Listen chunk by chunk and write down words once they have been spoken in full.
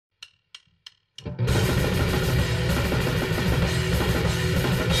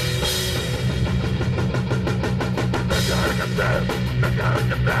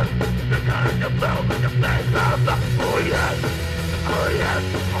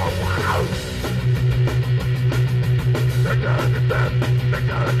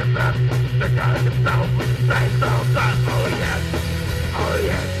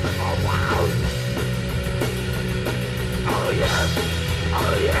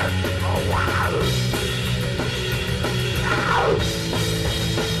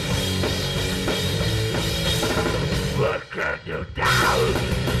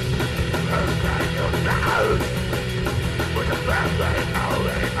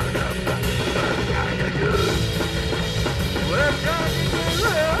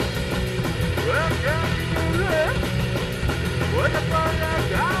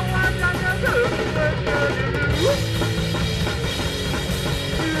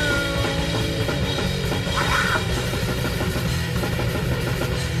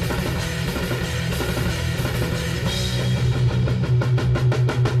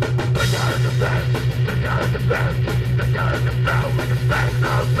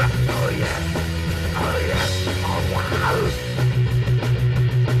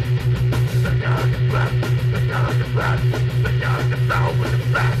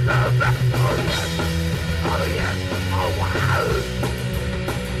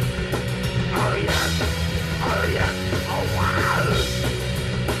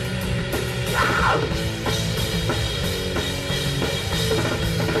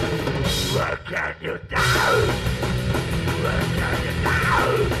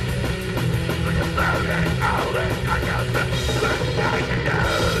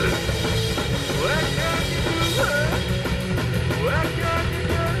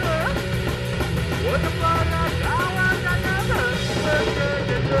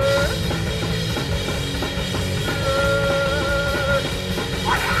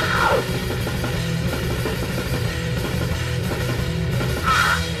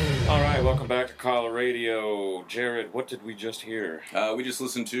Jared, what did we just hear? We just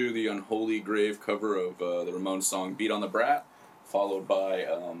listened to the Unholy Grave cover of the Ramones song Beat on the Brat, followed by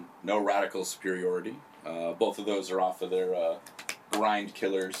No Radical Superiority. Both of those are off of their Grind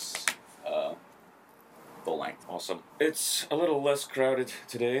Killers full length. Awesome. It's a little less crowded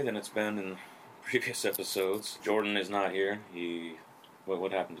today than it's been in previous episodes. Jordan is not here.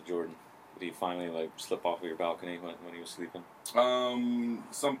 What happened to Jordan? Did he finally slip off of your balcony when he was sleeping?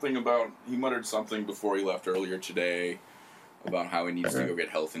 Something about, he muttered something before he left earlier today about how he needs to go get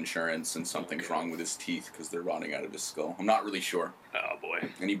health insurance and something's wrong with his teeth because they're rotting out of his skull. I'm not really sure. Oh boy.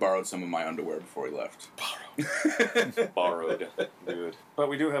 And he borrowed some of my underwear before he left. Borrowed. Good. But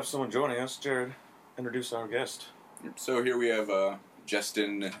we do have someone joining us. Jared, introduce our guest. So here we have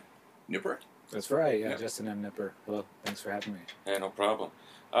Justin Nipper. That's right, yeah, Justin M. Nipper. Hello, thanks for having me. Yeah, no problem.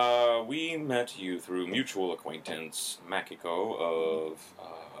 We met you through mutual acquaintance, Makiko of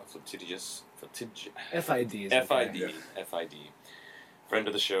FID, friend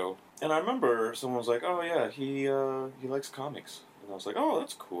of the show. And I remember someone was like, "Oh yeah, he likes comics," and I was like, "Oh,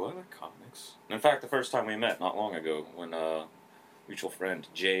 that's cool. I like comics." And in fact, the first time we met, not long ago, when mutual friend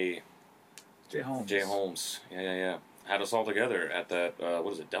Jay Holmes, yeah, had us all together at that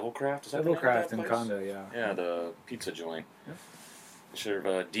what is it, Devilcraft? Is that Devilcraft in Condo, yeah. Yeah, the pizza joint. Yep.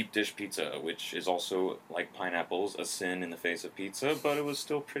 Serve deep dish pizza, which is also, like pineapples, a sin in the face of pizza, but it was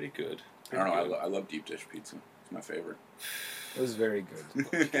still pretty good. I don't know, I love deep dish pizza. It's my favorite. It was very good.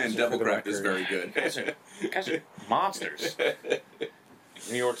 And Devilcraft is very good. You guys are monsters.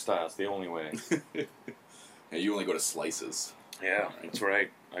 New York style, it's the only way. Yeah, you only go to Slices. Yeah, that's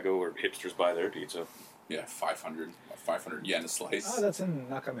right. I go where hipsters buy their pizza. Yeah, 500 yen a slice. Oh, that's in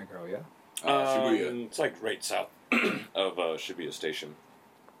Nakameguro, yeah? Shibuya. It's like right south of Shibuya Station.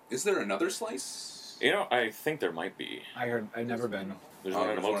 Is there another Slice? You know, I think there might be. I've never been. There's one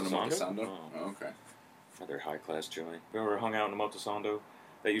in Omotesando? Oh, okay. Another high-class joint. We ever hung out in Omotesando?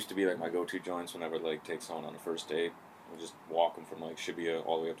 That used to be like my go-to joints whenever take someone on a first date. We just walk them from Shibuya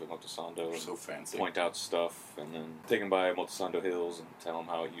all the way up to Omotesando. So fancy. Point out stuff, and then take them by Omotesando Hills and tell them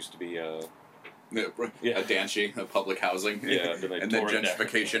how it used to be a Danshi, a public housing. Yeah, and then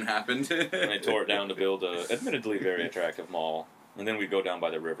gentrification happened. And they tore it down to build a, admittedly, very attractive mall. And then we'd go down by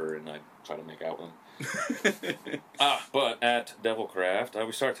the river, and I'd try to make out with them. But at Devilcraft,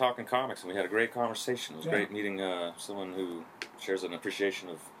 we started talking comics, and we had a great conversation. It was great meeting someone who shares an appreciation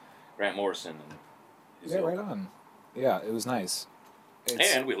of Grant Morrison. And right on. Yeah, it was nice.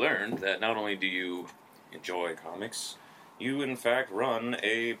 And we learned that not only do you enjoy comics, you, in fact, run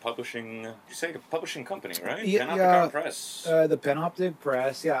a publishing company, right? Yeah, Panopticon Press. The Panoptic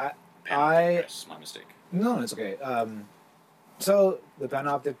Press, yeah. Press, my mistake. No, it's okay. So, the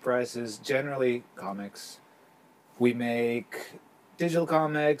Panoptic Press is generally comics. We make digital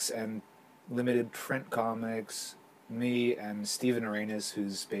comics and limited print comics. Me and Stephen Arenas,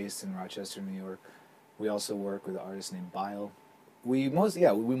 who's based in Rochester, New York. We also work with an artist named Bile. We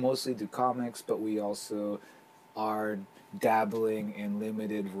mostly do comics, but we also are dabbling in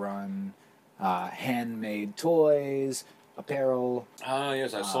limited run, handmade toys, apparel. Ah,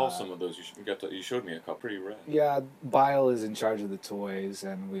 yes, I saw some of those. You showed me a couple. Pretty rad. Yeah, Bile is in charge of the toys,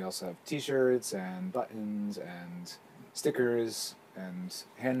 and we also have T-shirts and buttons and stickers and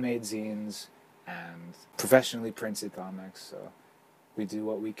handmade zines and professionally printed comics. So we do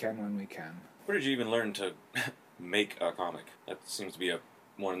what we can when we can. Where did you even learn to make a comic? That seems to be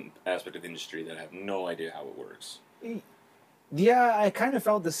one aspect of the industry that I have no idea how it works. Yeah, I kind of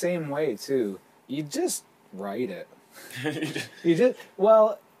felt the same way too. You just write it.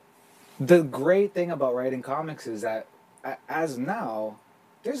 Well, the great thing about writing comics is that as now,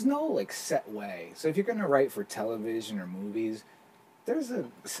 there's no like set way. So if you're gonna write for television or movies, there's a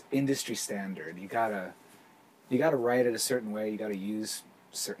industry standard. You gotta write it a certain way. You gotta use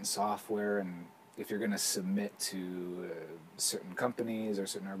certain software, and if you're gonna submit to certain companies or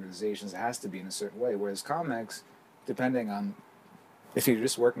certain organizations, it has to be in a certain way. Whereas comics, depending on if you're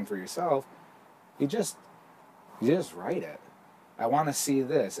just working for yourself, you just write it. I want to see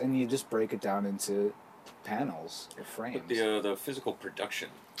this, and you just break it down into panels or frames. But the physical production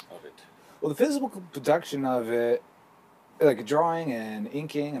of it. Well, the physical production of it, like drawing and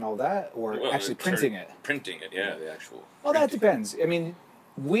inking and all that, or actually printing it. Printing it, yeah, the actual. Well, that depends. I mean,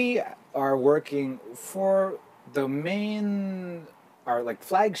 we are working for our like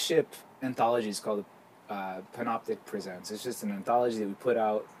flagship anthology is called Panoptic Presents. It's just an anthology that we put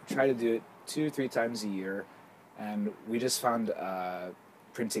out. We try to do it 2-3 times a year, and we just found a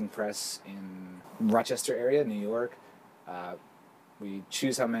printing press in Rochester area, New York. We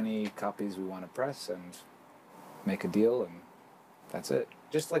choose how many copies we want to press and make a deal, and that's it.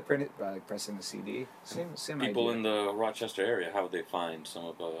 Just like pressing a CD. Same People idea. in the Rochester area, how would they find some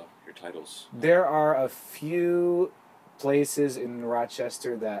of your titles? There are a few places in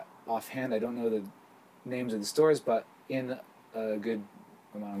Rochester that offhand I don't know the names of the stores, but in a good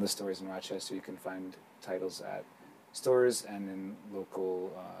amount of the stores in Rochester you can find titles at stores and in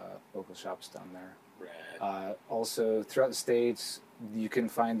local shops down there. Rad. Also throughout the states you can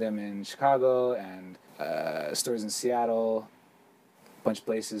find them in Chicago and stores in Seattle, a bunch of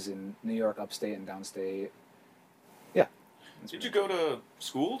places in New York upstate and downstate. Yeah. Did you go to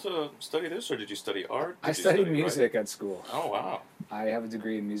school to study this, or did you study art? I studied music at school. Oh, wow. I have a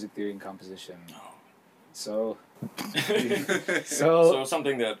degree in music theory and composition. Oh. So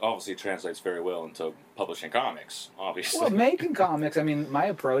something that obviously translates very well into publishing comics, obviously. Well, making comics, I mean, my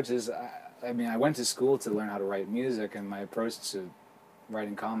approach is, I went to school to learn how to write music, and my approach to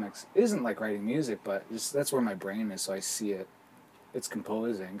writing comics isn't like writing music, but that's where my brain is, so I see it. It's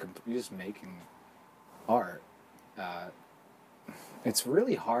composing, you're just making art. It's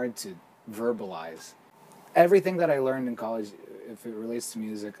really hard to verbalize. Everything that I learned in college, if it relates to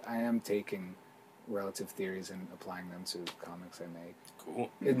music, I am taking relative theories and applying them to comics I make. Cool.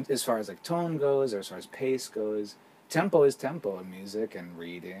 As far as like tone goes, or as far as pace goes, tempo is tempo in music and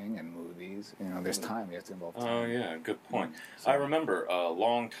reading and movies. You know, there's time. You have to involve time. Oh, yeah, good point. So, I remember a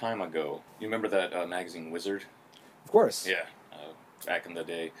long time ago, you remember that magazine Wizard? of course. Yeah, back in the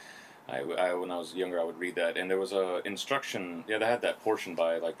day. When I was younger, I would read that, and there was a instruction. Yeah, they had that portion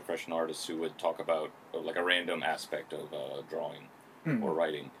by like professional artists who would talk about like a random aspect of drawing or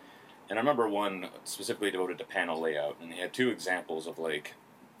writing. And I remember one specifically devoted to panel layout, and he had 2 examples of like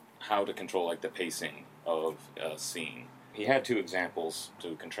how to control like the pacing of a scene. He had 2 examples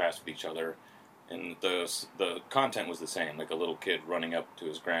to contrast with each other, and the content was the same. Like a little kid running up to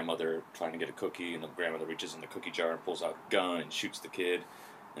his grandmother trying to get a cookie, and the grandmother reaches in the cookie jar and pulls out a gun and shoots the kid.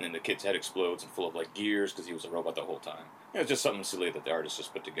 And then the kid's head explodes and full of like gears because he was a robot the whole time. It was just something silly that the artist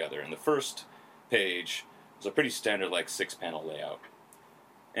just put together. And the first page was a pretty standard like 6-panel layout.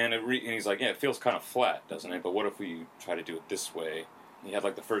 And he's like, yeah, it feels kind of flat, doesn't it? But what if we try to do it this way? And he had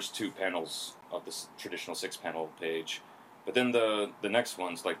like the first 2 panels of this traditional 6-panel page. But then the next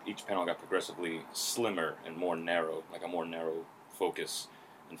ones, like each panel got progressively slimmer and more narrow, like a more narrow focus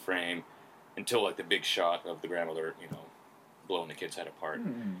and frame, until like the big shot of the grandmother, blowing the kid's head apart.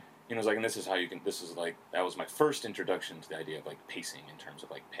 It was like, and this is that was my first introduction to the idea of like pacing in terms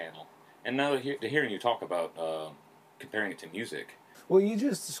of like panel. And now hearing you talk about comparing it to music. Well, you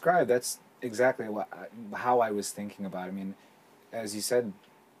just described, that's exactly how I was thinking about it. I mean, as you said,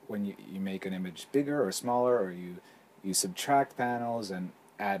 when you make an image bigger or smaller, or you subtract panels and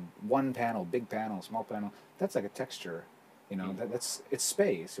add one panel, big panel, small panel, that's like a texture. It's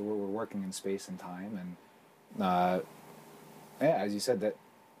space. We're working in space and time, and yeah, as you said,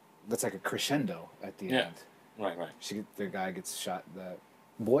 that's like a crescendo at the Yeah. end. Right. The guy gets shot. The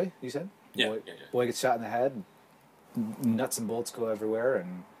boy, you said? Yeah. Boy gets shot in the head. Nuts and bolts go everywhere,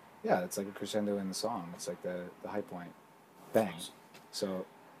 and yeah, it's like a crescendo in the song. It's like the high point, bang. So,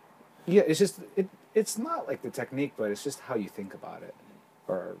 yeah, it's just it's not like the technique, but it's just how you think about it,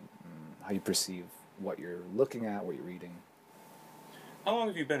 or how you perceive what you're looking at, what you're reading. How long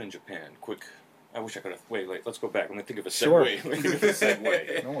have you been in Japan? Quick. I wish I could have. Wait. Let's go back. Let me think of a segue. Sure. Let me think of a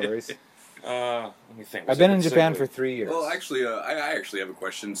segue. No worries. Let me think. I've been in Japan for 3 years. Well, actually, I actually have a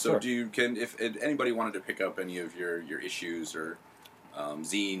question. So, Sure. if anybody wanted to pick up any of your issues or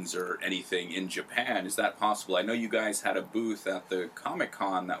zines or anything in Japan, is that possible? I know you guys had a booth at the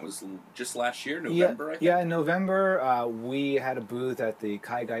Comic-Con that was just last year, November, I think? Yeah, in November, we had a booth at the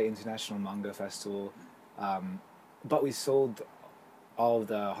Kaigai International Manga Festival, but we sold all of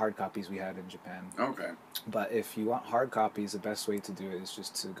the hard copies we had in Japan. Okay. But if you want hard copies, the best way to do it is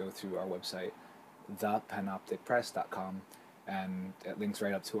just to go through our website, thepanopticpress.com, and it links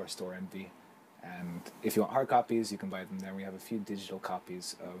right up to our store, Envy. And if you want hard copies, you can buy them there. We have a few digital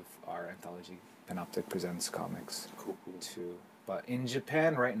copies of our anthology, Panoptic Presents Comics, Cool. too. But in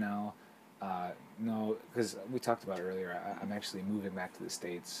Japan right now, no, because we talked about it earlier, I'm actually moving back to the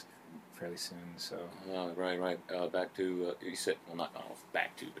States fairly soon, so... Right. Back to, you said, well, not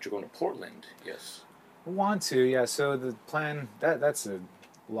back to, but you're going to Portland, yes. Want to, yeah. So the plan, that's a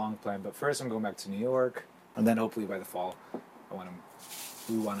long plan, but first I'm going back to New York, and then hopefully by the fall,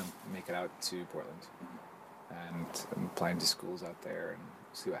 we want to make it out to Portland. And I'm applying to schools out there and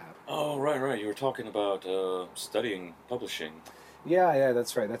see what happens. Oh, right. You were talking about studying publishing. Yeah,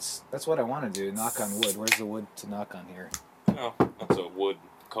 that's right. That's what I want to do. Knock on wood. Where's the wood to knock on here? Oh, that's a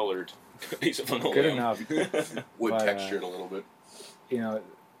wood-colored piece of linoleum. Good enough. Wood But, textured a little bit. You know,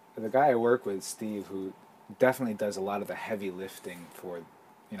 the guy I work with, Steve, who definitely does a lot of the heavy lifting for,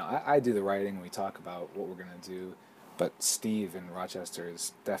 I do the writing and we talk about what we're going to do, but Steve in Rochester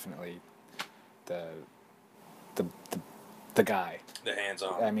is definitely the guy. The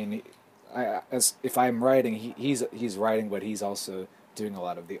hands-on. I mean, if I'm writing, he's writing, but he's also doing a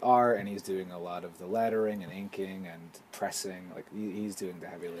lot of the art, and he's doing a lot of the lettering and inking and pressing. Like he's doing the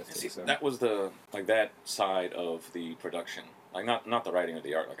heavy lifting. See, so. that was that side of the production. Like not the writing of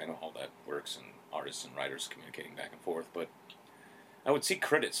the art. Like I know how that works, and artists and writers communicating back and forth. But I would see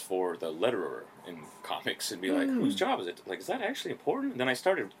credits for the letterer in comics and be like, whose job is it? Like, is that actually important? And then I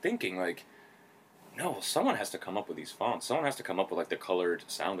started thinking like, no, someone has to come up with these fonts. Someone has to come up with like the colored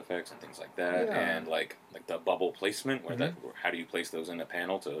sound effects and things like that, and like the bubble placement. How do you place those in a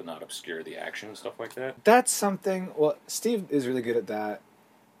panel to not obscure the action and stuff like that? That's something. Well, Steve is really good at that,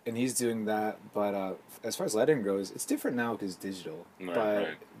 and he's doing that. But as far as lettering goes, it's different now because digital.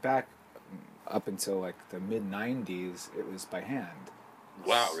 But back up until like the mid '90s, it was by hand.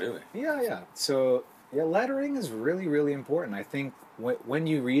 Wow, really? Yeah. So lettering is really, really important. I think when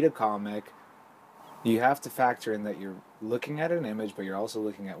you read a comic, you have to factor in that you're looking at an image, but you're also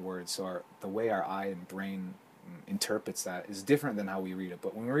looking at words. So the way our eye and brain interprets that is different than how we read it.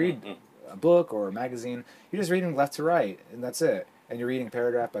 But when we read a book or a magazine, you're just reading left to right, and that's it. And you're reading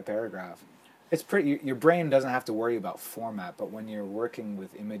paragraph by paragraph. It's pretty. Your brain doesn't have to worry about format. But when you're working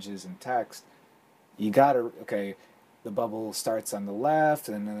with images and text, you gotta the bubble starts on the left,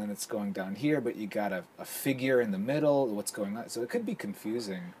 and then it's going down here. But you got a figure in the middle. What's going on? So it could be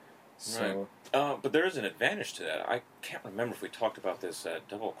confusing. So. Right. But there is an advantage to that. I can't remember if we talked about this at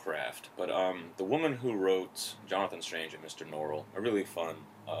Doublecraft, but the woman who wrote Jonathan Strange and Mr. Norrell, a really fun,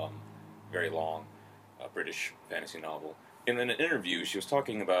 very long British fantasy novel, in an interview she was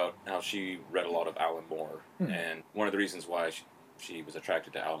talking about how she read a lot of Alan Moore, and one of the reasons why she was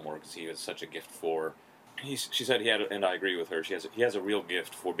attracted to Alan Moore because he has such a gift for... She said he had, and I agree with her, he has a real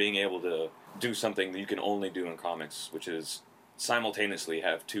gift for being able to do something that you can only do in comics, which is simultaneously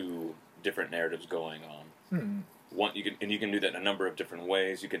have two different narratives going on. One, you can do that in a number of different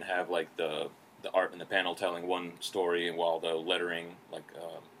ways. You can have like the art in the panel telling one story, and while the lettering, like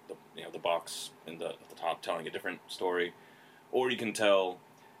the box at the top, telling a different story. Or you can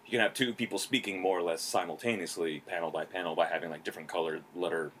have two people speaking more or less simultaneously, panel by panel, by having like different colored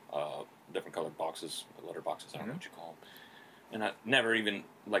different colored boxes, letter boxes. I don't know what you call them. And I never even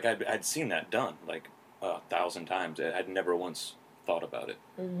I'd seen that done like 1,000 times. I had never once thought about it.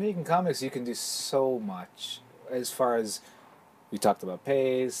 Making comics, you can do so much as far as we talked about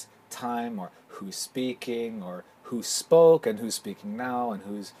pace, time, or who's speaking, or who spoke and who's speaking now, and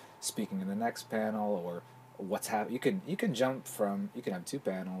who's speaking in the next panel, or what's happening. You can jump from. You can have two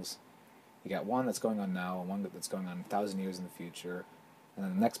panels. You got one that's going on now, and one that's going on 1,000 years in the future, and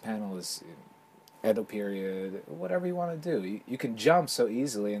then the next panel is Edo period, whatever you want to do. You can jump so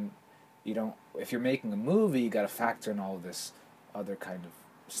easily, and you don't. If you're making a movie, you got to factor in all of this other kind of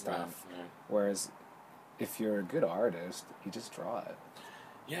stuff. Right. Whereas, if you're a good artist, you just draw it.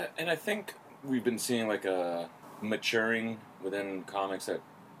 Yeah, and I think we've been seeing like a maturing within comics that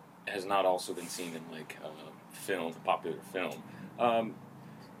has not also been seen in like film, popular film.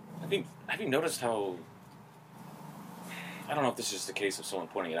 I think, have you noticed how? I don't know if this is just the case of someone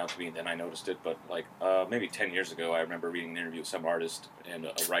pointing it out to me and then I noticed it, but like maybe 10 years ago, I remember reading an interview with some artist and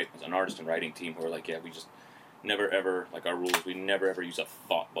an artist and writing team who were like, yeah, we just never ever, like our rules, we never ever use a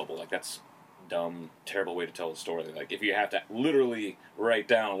thought bubble. Like that's dumb, terrible way to tell a story. Like if you have to literally write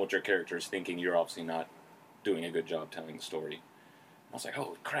down what your character is thinking, you're obviously not doing a good job telling the story. I was like,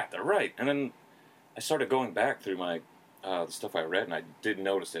 oh crap, they're right. And then I started going back through my the stuff I read, and I did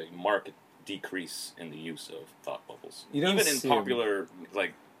notice a marked decrease in the use of thought bubbles. You don't Even in see popular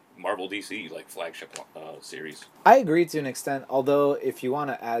like Marvel DC like flagship series. I agree to an extent, although if you want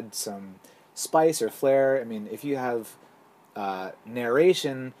to add some spice or flair, I mean, if you have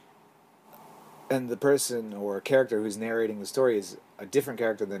narration and the person or character who's narrating the story is a different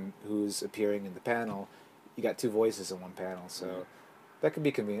character than who's appearing in the panel, you got two voices in one panel, so that can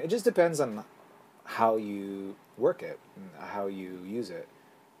be convenient. It just depends on how you work it and how you use it.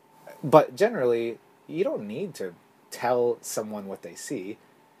 But generally, you don't need to tell someone what they see.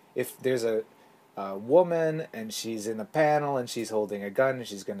 If there's a woman and she's in a panel and she's holding a gun and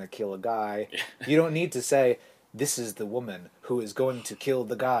she's going to kill a guy, you don't need to say, this is the woman who is going to kill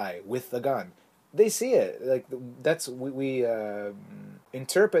the guy with the gun. They see it. Like that's we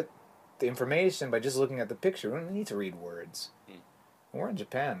interpret the information by just looking at the picture. We don't need to read words. We're in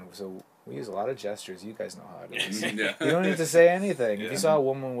Japan, so we use a lot of gestures. You guys know how it is. Yeah. You don't need to say anything. Yeah. If you saw a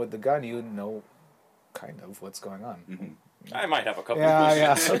woman with the gun, you would know kind of what's going on. Mm-hmm. I might have a couple.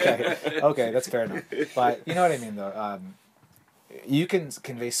 Yeah, okay, that's fair enough. But you know what I mean, though. You can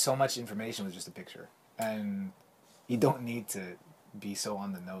convey so much information with just a picture, and you don't need to be so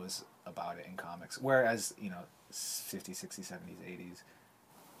on the nose about it in comics. Whereas, 50s, 60s, 70s, 80s,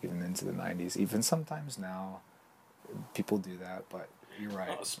 even into the 90s, even sometimes now, people do that, but you're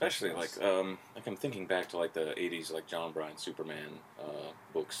right. Especially like I'm thinking back to like the 80s, like John Bryan Superman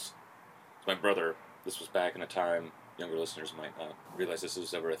books. My brother, this was back in a time, younger listeners might not realize this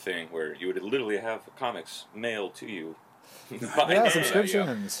was ever a thing, where you would literally have comics mailed to you. Yeah,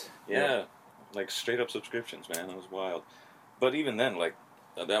 subscriptions. Yeah, like straight up subscriptions, man. That was wild. But even then, like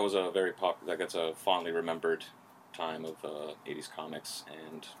that was a very that's a fondly remembered time of 80s comics.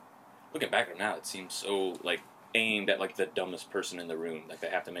 And looking back at it now, it seems so like aimed at like the dumbest person in the room. Like they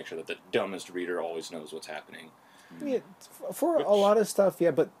have to make sure that the dumbest reader always knows what's happening. Yeah, for a lot of stuff,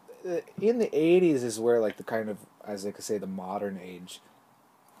 yeah. But in the 80s is where like the kind of, as I could say, the modern age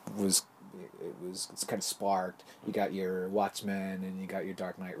it's kind of sparked. You got your Watchmen and you got your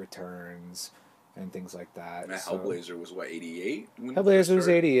Dark Knight Returns and things like that. Hellblazer was what, 88? Hellblazer was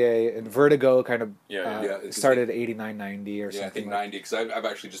 88, and Vertigo kind of it started 89, 90 or something. Yeah, I think 90, because I've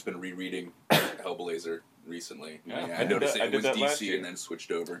actually just been rereading Hellblazer recently. Yeah, I noticed it was DC DC and then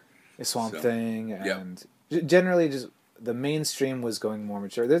switched over. Swamp Thing, and generally just the mainstream was going more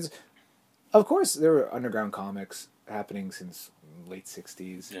mature. Of course, there were underground comics happening since late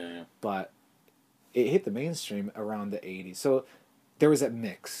 60s, but it hit the mainstream around the 80s. So there was that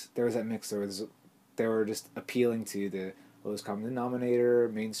mix. They were just appealing to the lowest common denominator,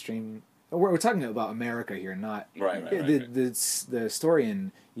 mainstream. We're talking about America here, not right. The story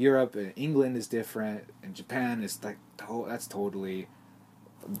in Europe and England is different, and Japan is like that's totally.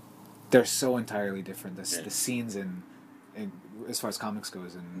 They're so entirely different. The scenes in as far as comics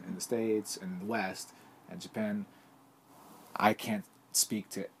goes in the States and the West and Japan, I can't speak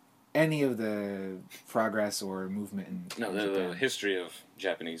to any of the progress or movement in Japan. The history of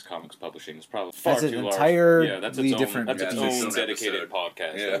Japanese comics publishing is probably far that's too an large. Entirely that's different. That's its own own dedicated episode.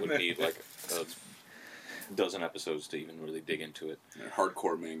 podcast that would need like a dozen episodes to even really dig into it.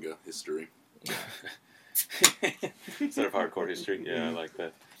 Hardcore manga history. Instead of hardcore history, I like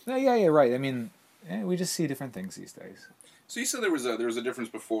that. No, yeah, right. I mean, we just see different things these days. So you said there was a difference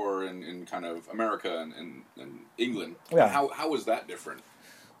before in kind of America and England. Yeah. How was that different?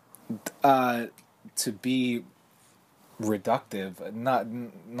 To be reductive,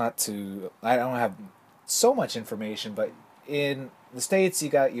 not to. I don't have so much information, but in the States, you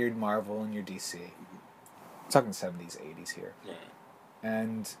got your Marvel and your DC. I'm talking 70s, 80s here. Yeah.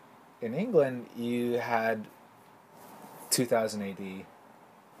 And in England, you had 2000 AD,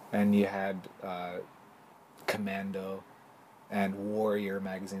 and you had Commando and Warrior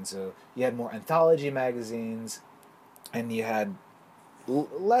magazines. So you had more anthology magazines, and you had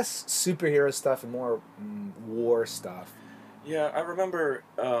less superhero stuff and more war stuff. Yeah, I remember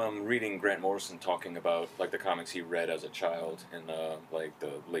reading Grant Morrison talking about like the comics he read as a child in like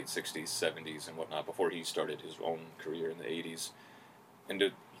the late '60s, '70s, and whatnot before he started his own career in the '80s, and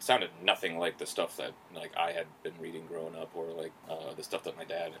it sounded nothing like the stuff that like I had been reading growing up, or like the stuff that my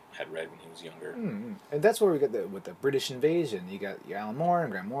dad had read when he was younger. And that's where we get with the British invasion. You got your Alan Moore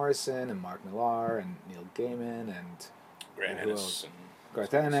and Grant Morrison and Mark Millar and Neil Gaiman and Grant Ennis and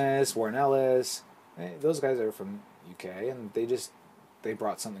Garth Ennis, Warren Ellis. Those guys are from UK, and they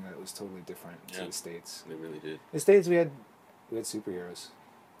brought something that was totally different to the States. They really did. In the States, we had superheroes,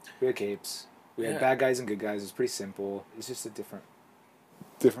 we had capes, we had bad guys and good guys. It was pretty simple. It's just a different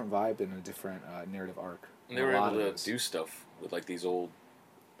vibe and a different narrative arc. And they were able to do stuff with like these old,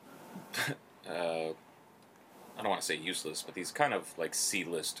 I don't want to say useless, but these kind of like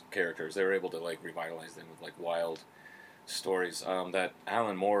C-list characters. They were able to like revitalize them with like wild stories. That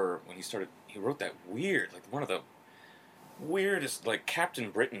Alan Moore, when he wrote that weird, like one of the weirdest like Captain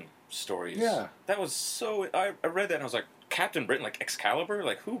Britain stories. Yeah. That was so. I read that and I was like, Captain Britain, like Excalibur,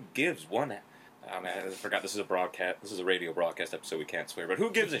 like who gives one? I mean, I forgot this is a broadcast. This is a radio broadcast episode. We can't swear, but who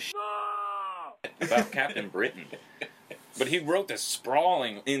gives a shit about Captain Britain? But he wrote this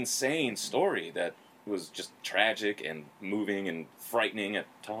sprawling, insane story that was just tragic and moving and frightening at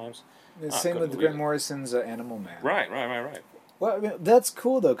times. The same with Grant Morrison's Animal Man. Right. Well, I mean, that's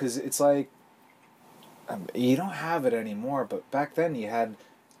cool though, because it's like you don't have it anymore. But back then,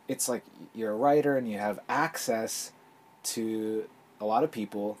 it's like you're a writer and you have access to a lot of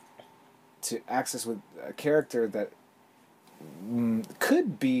people, to access with a character that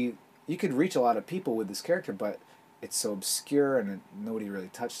could be, you could reach a lot of people with this character, but it's so obscure and nobody really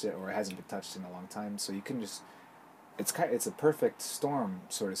touched it, or it hasn't been touched in a long time. So you can just, it's a perfect storm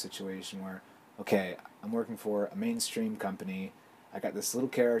sort of situation where, okay, I'm working for a mainstream company. I got this little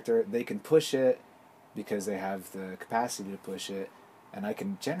character. They can push it because they have the capacity to push it, and I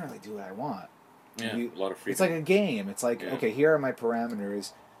can generally do what I want. Yeah, a lot of freedom. It's like a game. It's like, okay, here are my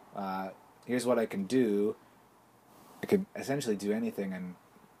parameters. Here's what I can do. I could essentially do anything, and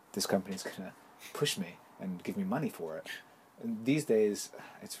this company's going to push me and give me money for it. And these days,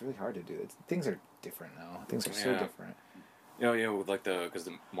 it's really hard to do. Things are different now. Things are so different. Yeah, with like because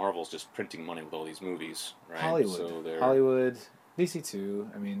the Marvel's just printing money with all these movies, right? Hollywood, DC too.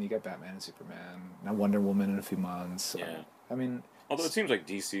 I mean, you got Batman and Superman, now Wonder Woman in a few months. Yeah. I mean, although it seems like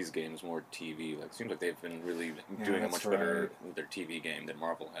DC's game is more TV. Like, it seems like they've been really doing a much better with their TV game than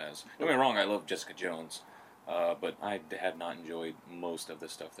Marvel has. Don't get me wrong, I love Jessica Jones, but I had not enjoyed most of the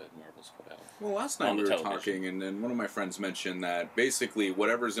stuff that Marvel's put out. Well, last night we were talking, and then one of my friends mentioned that basically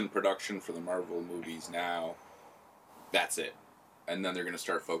whatever's in production for the Marvel movies now, that's it. And then they're going to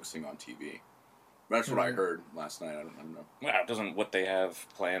start focusing on TV. That's what I heard last night. I don't know. Wow, doesn't what they have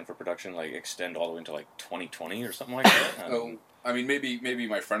planned for production like extend all the way into like 2020 or something like that? I mean, maybe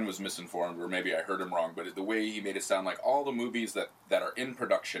my friend was misinformed, or maybe I heard him wrong. But the way he made it sound like all the movies that are in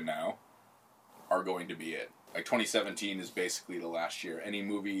production now are going to be it. Like 2017 is basically the last year. Any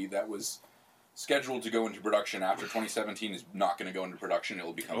movie that was scheduled to go into production after 2017 is not going to go into production. It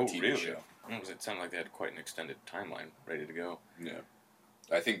will become a TV show. Because it sounded like they had quite an extended timeline ready to go. Yeah.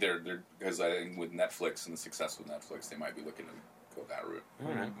 I think they're because I think with Netflix and the success with Netflix, they might be looking to go that route.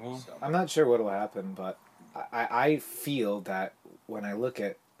 All right. Well, so. I'm not sure what will happen, but I feel that when I look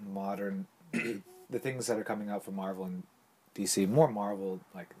at modern the things that are coming out from Marvel and DC, more Marvel,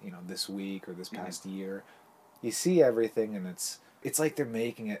 like this week or this past year, you see everything, and it's like they're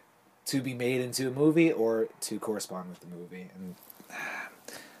making it to be made into a movie or to correspond with the movie, and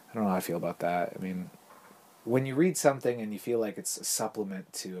I don't know how I feel about that. I mean, when you read something and you feel like it's a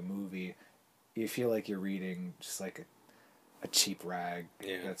supplement to a movie, you feel like you're reading just like a cheap rag.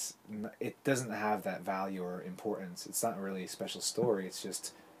 Yeah. It doesn't have that value or importance. It's not really a special story. It's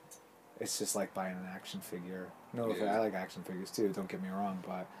just like buying an action figure. I like action figures too. Don't get me wrong,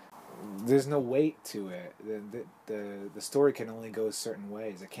 but there's no weight to it. The story can only go certain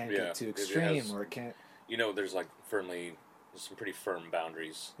ways. It can't get too extreme, or it can't. There's like some pretty firm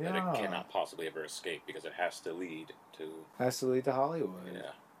boundaries that it cannot possibly ever escape because it has to lead to Hollywood.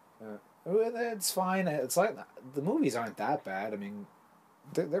 Yeah. It's fine. It's like the movies aren't that bad. I mean,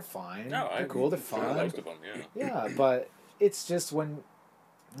 they're fine. No, they're cool. They're fun. Most of them, yeah, but it's just when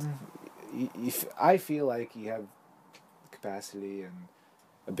I feel like you have capacity and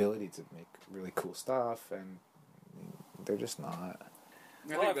ability to make really cool stuff, and they're just not.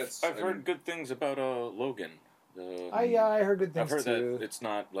 I've heard good things about Logan. I heard good things too. I've heard that it's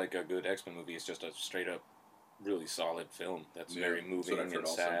not like a good X-Men movie. It's just a straight up, really solid film that's very moving and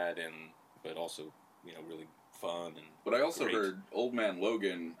sad, but also really fun. And but I also great. heard Old Man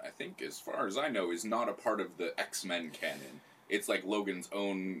Logan, I think, as far as I know, is not a part of the X-Men canon. It's like Logan's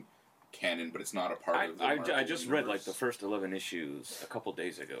own canon, but it's not a part of the Marvel I just read like universe. the first 11 issues a couple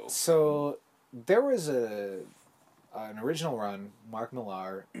days ago. So there was an original run, Mark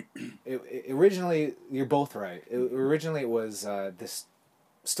Millar. It originally, you're both right. Originally, it was this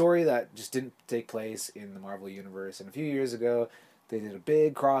story that just didn't take place in the Marvel universe. And a few years ago, they did a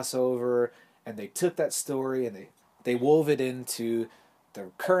big crossover, and they took that story and they wove it into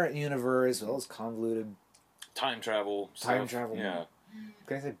the current universe with all this convoluted Time travel. time stuff. travel. Yeah.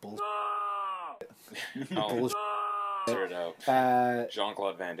 Can I say bullshit? I'll Bullshit. censor it out. Uh,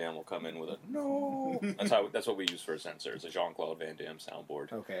 Jean-Claude Van Damme will come in with a no. That's what we use for a censor. It's a Jean-Claude Van Damme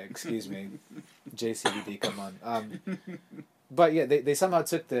soundboard. Okay, excuse me. JCVD, come on. But yeah, they somehow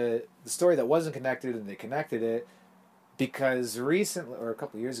took the story that wasn't connected and they connected it because recently, or a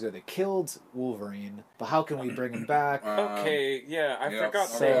couple of years ago, they killed Wolverine. But how can we bring him back? Okay, yeah, I yeah, forgot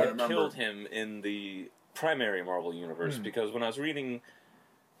so- they I had remember. killed him in the primary Marvel universe because when I was reading,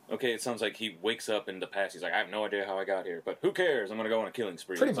 okay, it sounds like he wakes up in the past. He's like, I have no idea how I got here, but who cares? I'm going to go on a killing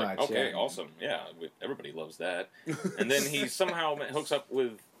spree. Pretty It's like, much, okay, yeah. awesome, yeah, everybody loves that. And then he somehow hooks up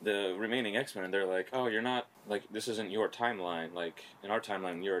with the remaining X-Men, and they're like, oh, you're not, like, this isn't your timeline. Like, in our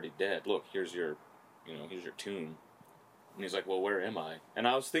timeline, you're already dead. Look, here's your tomb. And he's like, well, where am I? And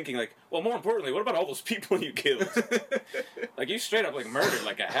I was thinking, like, well, more importantly, what about all those people you killed? Like, you straight up, like, murdered,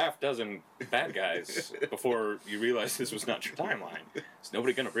 like, a half dozen bad guys before you realized this was not your timeline. Is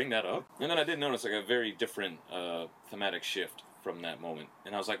nobody going to bring that up? And then I did notice, like, a very different thematic shift from that moment.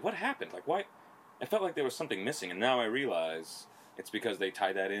 And I was like, what happened? Like, why? I felt like there was something missing. And now I realize it's because they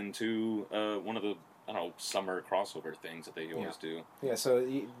tie that into one of the, I don't know, summer crossover things that they always do. Yeah, so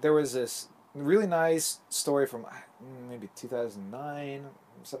there was this really nice story from maybe 2009,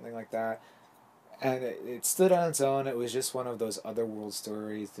 something like that. And it stood on its own. It was just one of those otherworld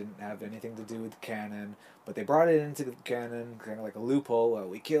stories. Didn't have anything to do with the canon. But they brought it into the canon, kind of like a loophole. Well,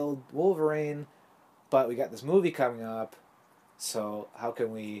 we killed Wolverine, but we got this movie coming up. So how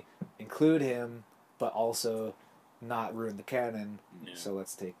can we include him, but also not ruin the canon? Yeah. So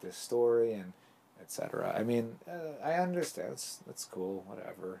let's take this story and etc. I mean, I understand. That's cool.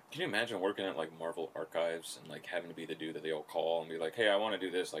 Whatever. Can you imagine working at, like, Marvel Archives and, like, having to be the dude that they all call and be like, hey, I want to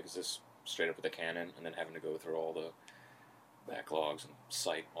do this. Like, is this straight up with the canon? And then having to go through all the backlogs and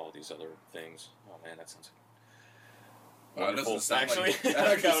cite all these other things. Oh, man, that sounds That wonderful. doesn't sound Actually, like, that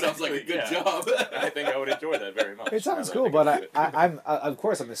actually sounds like a good yeah. job. I think I would enjoy that very much. It sounds now that cool, think but about it. I'm of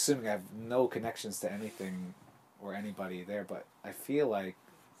course I'm assuming I have no connections to anything or anybody there. But I feel like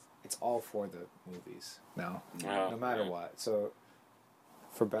it's all for the movies now, no matter yeah. what. So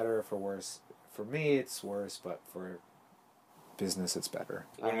for better or for worse, for me it's worse, but for business it's better.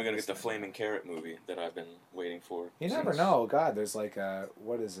 When are we going to get the Flaming Carrot movie that I've been waiting for? You never know. God, there's like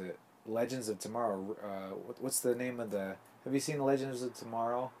what is it? Legends of Tomorrow. What's the name of the? Have you seen Legends of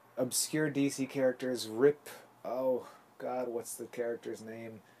Tomorrow? Obscure DC characters. Rip. Oh God, what's the character's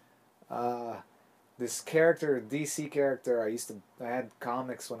name? This character, DC character. I had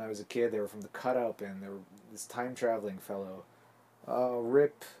comics when I was a kid. They were from the Cut Up, and they were this time traveling fellow.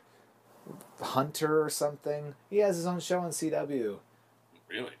 Rip Hunter or something. He has his own show on CW.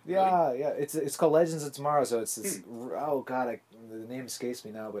 Really? Yeah, yeah. It's called Legends of Tomorrow. So it's this. Oh God, the name escapes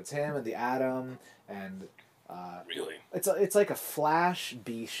me now. But it's him and the Atom and. Really? It's like a Flash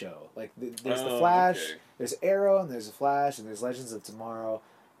B show. Like there's the Flash, okay. there's Arrow, and there's a Flash, and there's Legends of Tomorrow.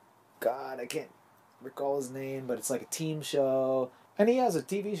 God, I can't recall his name, but it's like a team show, and he has a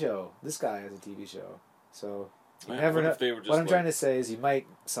TV show. This guy has a TV show, so you I never wonder know. if they were just What I'm like- trying to say is, you might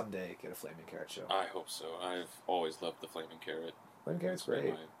someday get a Flaming Carrot show. I hope so. I've always loved the Flaming Carrot. Flaming Carrot's It's been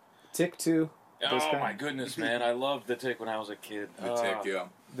great. my- Tick 2. those Oh kind- my goodness, man! I loved the Tick when I was a kid. The Tick, yeah.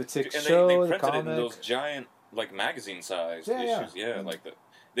 The Tick And show, they the printed it in comic. those giant, like, magazine-sized Yeah, yeah. issues. Yeah, like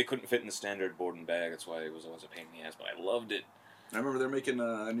they couldn't fit in the standard board and bag. That's why it was always a pain in the ass. But I loved it. I remember they're making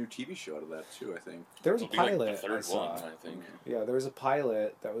a new TV show out of that too. I think. There was a It'll be, like, pilot the third I saw. one, I think. Yeah, there was a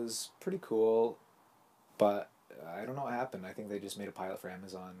pilot that was pretty cool, but I don't know what happened. I think they just made a pilot for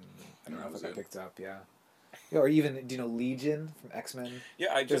Amazon. I don't know if it got picked up. Yeah. Yeah, or even, do you know Legion from X-Men?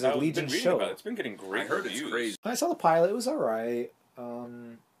 Yeah, I There's just a I've been Legion reading show. about it. It's been getting great I heard reviews. it's crazy. I saw the pilot. It was all right.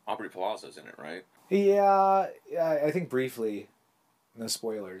 Aubrey Plaza's in it, right? Yeah, I think briefly. No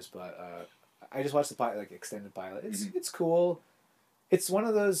spoilers, but I just watched the pilot, like extended pilot. It's cool. It's one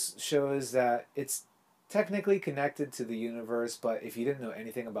of those shows that it's technically connected to the universe, but if you didn't know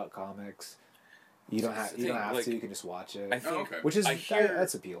anything about comics, you don't That's have the you don't thing, have like, to. You can just watch it, I think okay. which is I hear-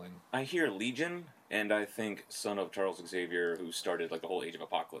 that's appealing. I hear Legion and I think son of Charles Xavier, who started like the whole Age of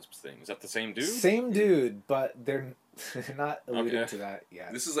Apocalypse thing. Is that the same dude? Same dude, but they're not alluding Okay. to that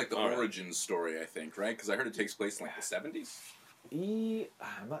yet. This is like the All right. origin story, I think, right? Because I heard it takes place in like the 70s.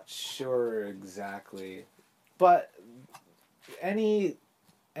 I'm not sure exactly, but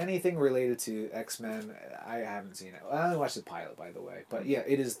anything related to X-Men, I haven't seen it. I only watched the pilot, by the way. But yeah,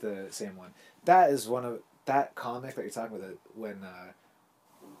 it is the same one. That is one of that comic that you're talking about. When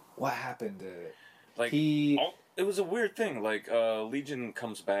what happened? Like it was a weird thing. Like Legion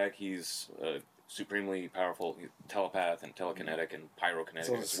comes back. He's supremely powerful telepath and telekinetic and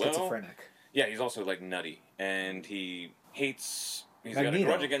pyrokinetic as well. Schizophrenic. Yeah, he's also like nutty, and he hates. He's got a Magneto.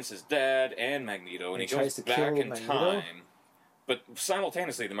 grudge against his dad and Magneto, and he tries goes to back kill in Magneto? time. But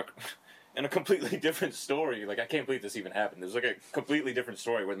simultaneously, in a completely different story, like I can't believe this even happened. There's like a completely different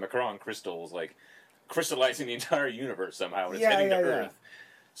story where the Macron crystal is like crystallizing the entire universe somehow, and it's heading to Earth.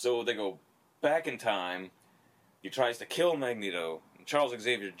 So they go back in time. He tries to kill Magneto. Charles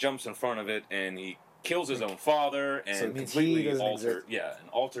Xavier jumps in front of it, and he kills his own father, and So it means completely he doesn't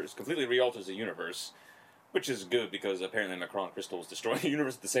exist. completely re-alters the universe, which is good because apparently Macron crystals destroy the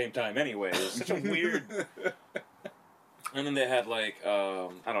universe at the same time anyway. It's such a weird. And then they had like I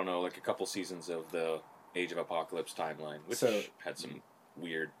don't know, like a couple seasons of the Age of Apocalypse timeline, which had some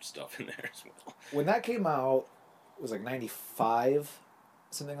weird stuff in there as well. When that came out, it was like 95,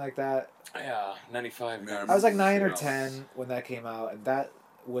 something like that. Yeah, 95. Yeah, I was like 9 or Yeah. 10 when that came out, and that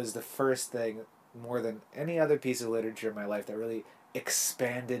was the first thing, more than any other piece of literature in my life, that really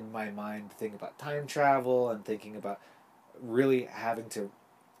expanded my mind, thinking about time travel and thinking about really having to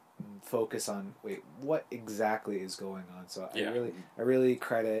focus on, wait, what exactly is going on? So Yeah. I really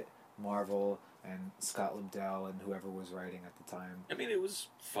credit Marvel and Scott Lobdell and whoever was writing at the time. I mean, it was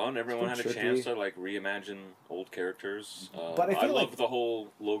fun. Everyone had a Trippy. chance to like reimagine old characters. But I feel love like- the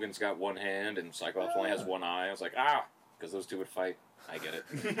whole Logan's got one hand and Cyclops only has one eye. I was like, because those two would fight. I get it.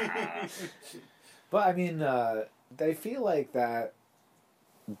 Ah. But I mean, I feel like that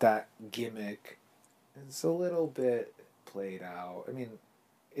gimmick is a little bit played out. I mean,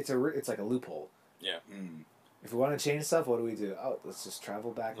 it's like a loophole. Yeah. Mm. If we want to change stuff, what do we do? Oh, let's just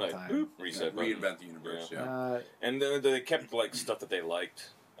travel back in Like, time. boop, reset button. Reinvent the universe, Yeah. yeah. And then they kept like stuff that they liked,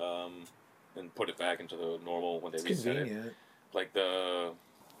 and put it back into the normal when they It's reset it. convenient. Like the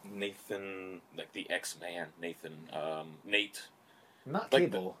Nathan, like the X-Man Nathan, Nate. Not like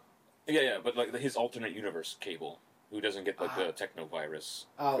Cable. Yeah, but like his alternate universe Cable, who doesn't get like the technovirus,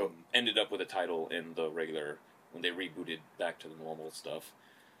 Oh. ended up with a title in the regular when they rebooted back to the normal stuff.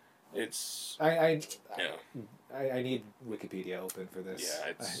 It's I yeah. need Wikipedia open for this.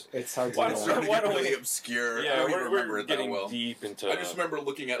 Yeah, it's hard to Why do. don't- Starting to why get don't really we- obscure. Yeah, I don't even remember we're it that getting well. deep into. I just remember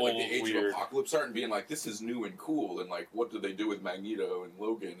looking at like the old, Age weird- of Apocalypse art and being like, "This is new and cool," and like, what do they do with Magneto and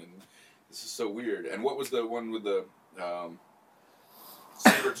Logan? And this is so weird. And what was the one with the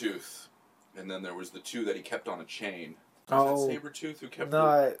Sabretooth? And then there was the two that he kept on a chain. Was that Sabretooth who kept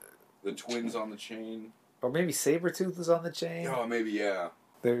the twins on the chain? Or maybe Sabretooth was on the chain. Oh, maybe, yeah.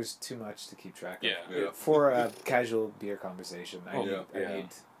 There's too much to keep track of. Yeah. For a casual beer conversation, I yeah. need.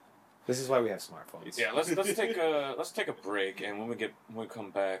 This is why we have smartphones. Yeah, let's take a break, and when we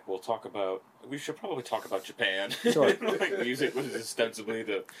come back, we'll talk about. We should probably talk about Japan. Sure. Like music was ostensibly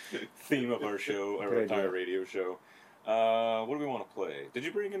the theme of our show, our Good entire idea. radio show. What do we want to play? Did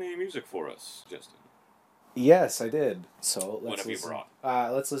you bring any music for us, Justin? Yes, I did. So What let's have you listen.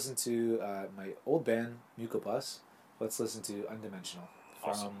 brought? Let's listen to my old band Mucopus. Let's listen to Undimensional from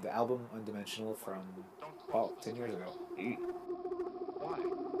Awesome. the album Undimensional from 10 years ago. Why?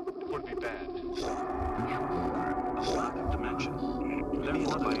 It would be bad. Dimension.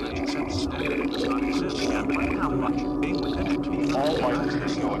 Therefore, by any sense, standard does not exist. And how much being within it. All life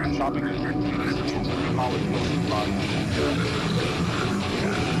is no shopping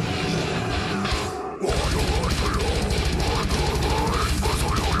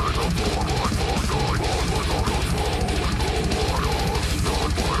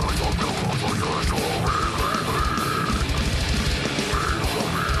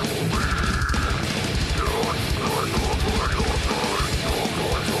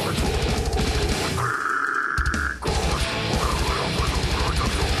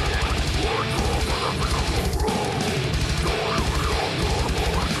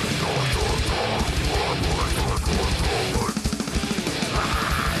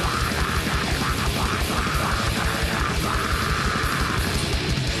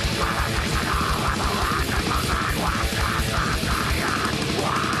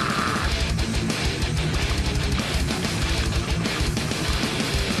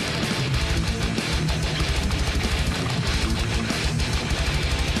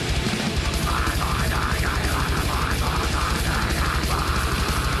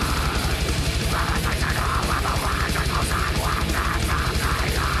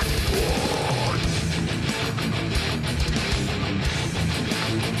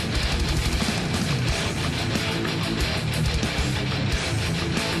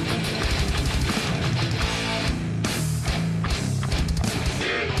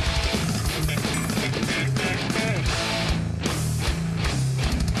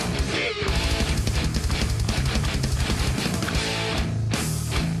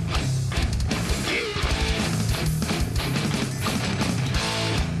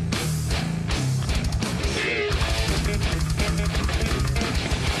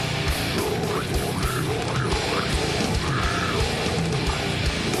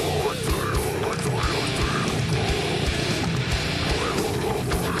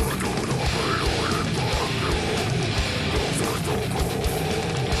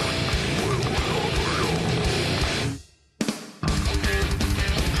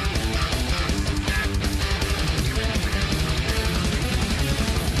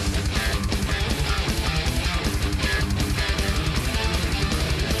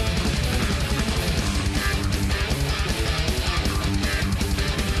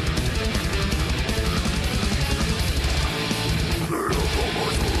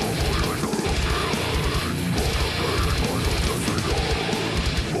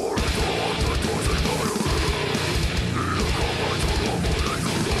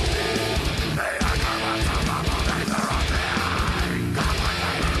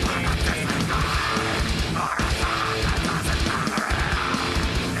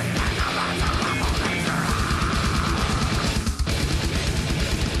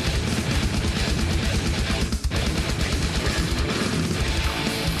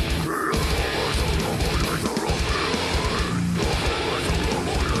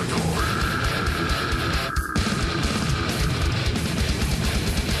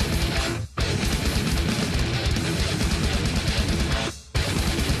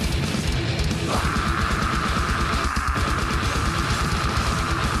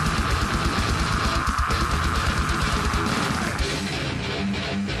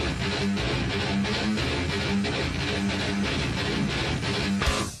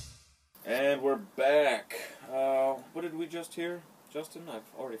we're back. What did we just hear, Justin? I've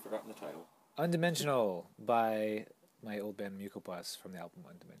already forgotten the title. Undimensional by my old band Mucopus from the album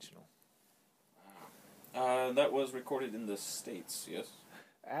Undimensional. That was recorded in the States, yes?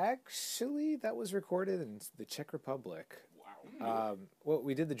 Actually, that was recorded in the Czech Republic. Wow. Well,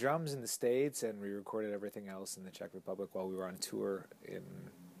 we did the drums in the States, and we recorded everything else in the Czech Republic while we were on tour in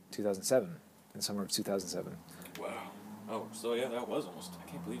 2007, in summer of 2007. Wow. Oh, so yeah, that was almost, I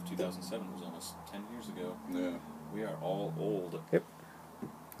can't believe 2007 was almost 10 years ago. Yeah. We are all old. Yep,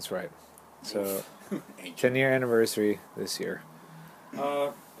 that's right. So, 10-year anniversary this year.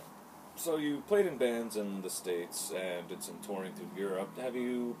 So you played in bands in the States, and did some touring through Europe. Have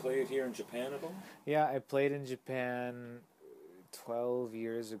you played here in Japan at all? Yeah, I played in Japan 12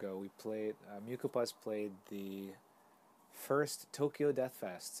 years ago. We played, Mucopus played the first Tokyo Death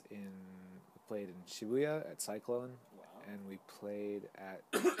Fest we played in Shibuya at Cyclone, Wow. and we played at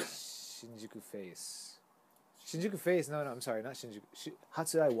Shinjuku Face. Shinjuku Face, no, I'm sorry, not Shinjuku,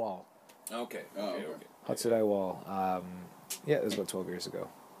 Hatsudai Wall. Okay. Okay. Hatsudai Wall. Yeah, it was about 12 years ago.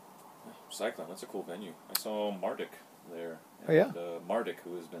 Cyclone, that's a cool venue. I saw Marduk there. Oh, yeah? And, Marduk,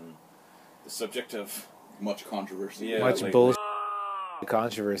 who has been the subject of... Much controversy. Yeah, Much like- bullshit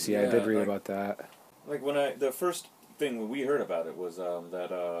controversy. I Yeah, did read like- about that. Like, the first thing when we heard about it was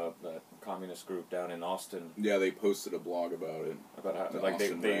that communist group down in Austin, Yeah, they posted a blog about it. about how, The like,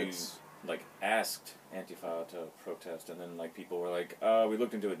 Austin they Reds. like, asked Antifa to protest, and then, like, people were like, we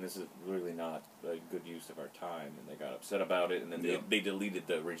looked into it, and this is really not a good use of our time, and they got upset about it, and then Yeah. they deleted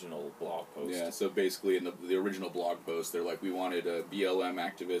the original blog post. Yeah, so basically in the original blog post, they're like, we wanted BLM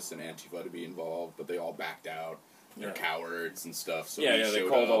activists and Antifa to be involved, but they all backed out. They're Yeah. cowards and stuff. So yeah, we they showed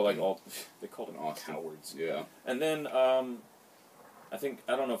called up all, like, and- they called them Austin. cowards. Yeah. And then, I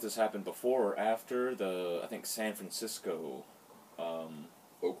don't know if this happened before or after I think San Francisco,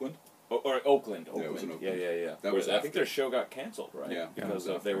 Oakland? or Oakland. Yeah, it was in Oakland. Yeah. That was I think after. their show got canceled, right? Yeah, that was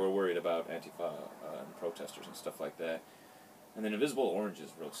Because they after. were worried about Antifa and protesters and stuff like that. And then Invisible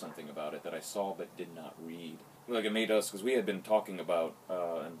Oranges wrote something about it that I saw but did not read. Like, it made us, because we had been talking about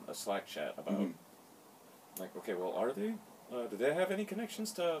in a Slack chat about, Mhm. like, okay, well, are they? Do they have any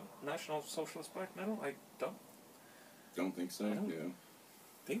connections to National Socialist Black Metal? I don't Don't think so. I don't- Yeah.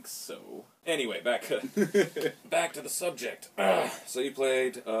 think so. Anyway, back to the subject. So you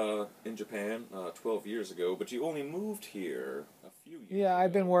played in Japan 12 years ago, but you only moved here a few years Yeah,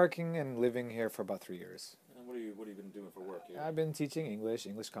 I've ago. been working and living here for about 3 years. And what have you been doing for work here? I've been teaching English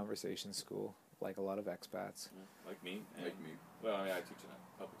conversation school, like a lot of expats. Yeah, like me. And, Like me. Well, I teach in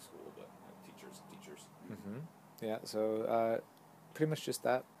a public school, but teachers. Mm-hmm. Yeah, so pretty much just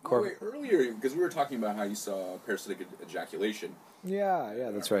that. Oh, wait, earlier, because we were talking about how you saw parasitic ejaculation,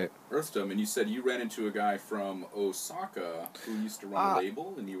 Yeah, that's right. Earthstone, and you said you ran into a guy from Osaka who used to run a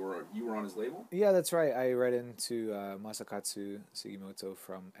label, and you were on his label? Yeah, that's right. I read into Masakatsu Sugimoto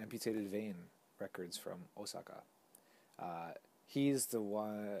from Amputated Vein Records from Osaka. He's the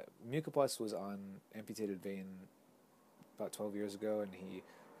one... Mucopus was on Amputated Vein about 12 years ago, and he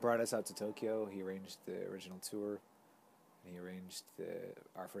brought us out to Tokyo. He arranged the original tour, and he arranged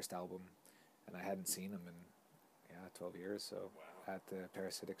our first album, and I hadn't seen him in 12 years, so at the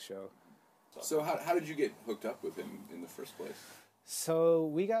Parasitic show. So how did you get hooked up with him in the first place? So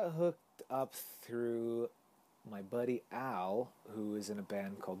we got hooked up through my buddy Al, who is in a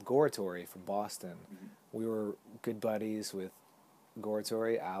band called Goratory from Boston. Mhm. We were good buddies with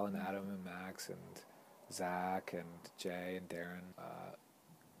Goratory, Al and Adam and Max and Zach and Jay and Darren.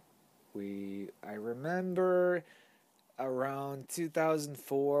 I remember around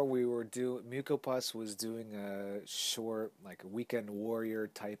 2004 Mucopus was doing a short, like a weekend warrior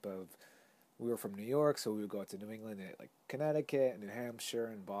type of... We were from New York, so we would go out to New England, and like Connecticut, and New Hampshire,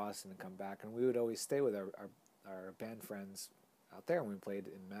 and Boston, and come back. And we would always stay with our band friends out there. When we played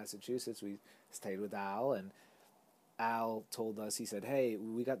in Massachusetts, we stayed with Al, and Al told us, he said, "Hey,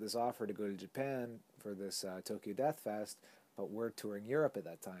 we got this offer to go to Japan for this Tokyo Death Fest, but we're touring Europe at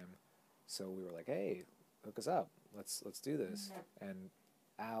that time." So we were like, "Hey, hook us up. Let's do this." And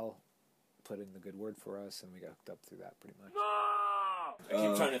Al put in the good word for us, and we got hooked up through that pretty much. I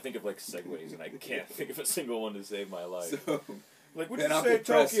keep trying to think of, like, segues, and I can't think of a single one to save my life. So, Like, would Ben you say Optic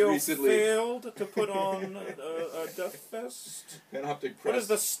Press Tokyo recently- failed to put on a Death Fest? Panoptic What Press. is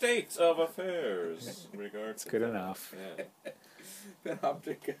the state of affairs in regards It's to good that? enough. Yeah.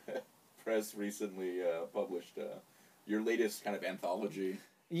 Panoptic Press recently published your latest kind of anthology.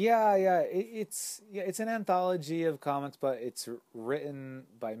 Yeah. It's an anthology of comics, but it's written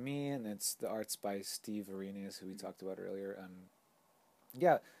by me, and the art's by Steve Arenas, who we talked about earlier. And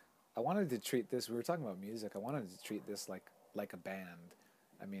yeah, I wanted to treat this. We were talking about music. I wanted to treat this like a band.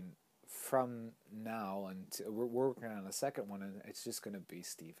 I mean, from now until we're working on the second one, and it's just going to be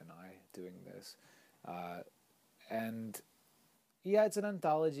Steve and I doing this. And yeah, it's an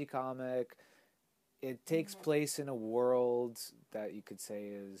anthology comic. It takes place in a world that you could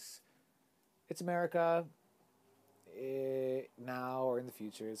say it's America now or in the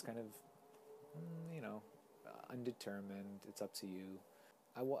future. It's kind of, undetermined. It's up to you.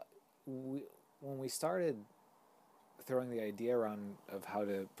 When we started throwing the idea around of how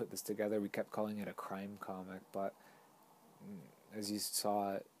to put this together, we kept calling it a crime comic, but as you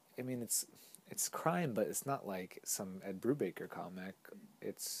saw, I mean, it's crime, but it's not like some Ed Brubaker comic.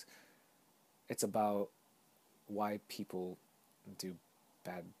 It's about why people do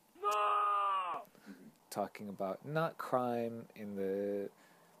bad. Talking about not crime in the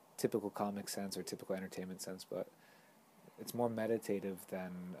typical comic sense or typical entertainment sense, but it's more meditative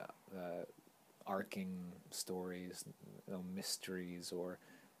than arcing stories, mysteries or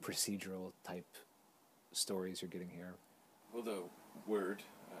procedural type stories you're getting here. Well, the word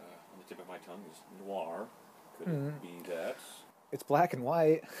on the tip of my tongue is noir. Could it be that? It's black and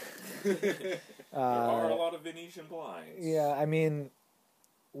white. There are a lot of Venetian blinds. Yeah, I mean,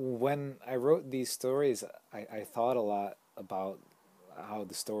 when I wrote these stories, I thought a lot about how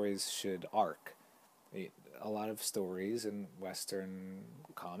the stories should arc. A lot of stories in Western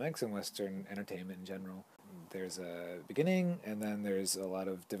comics and Western entertainment in general, there's a beginning, and then there's a lot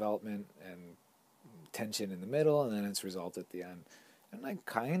of development and tension in the middle, and then it's resolved at the end. And I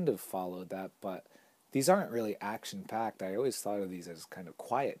kind of followed that, but these aren't really action-packed. I always thought of these as kind of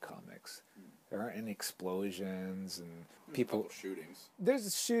quiet comics. There aren't any explosions and people shootings.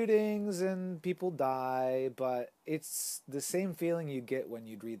 There's shootings and people die, but it's the same feeling you get when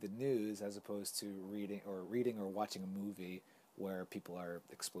you'd read the news as opposed to reading or watching a movie where people are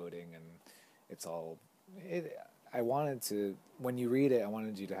exploding and it's all. I wanted to, when you read it, I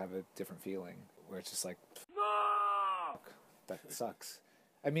wanted you to have a different feeling where it's just like, that sucks.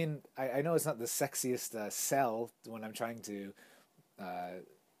 I mean, I know it's not the sexiest sell when I'm trying to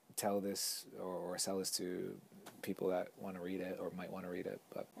tell this or sell this to people that want to read it or might want to read it.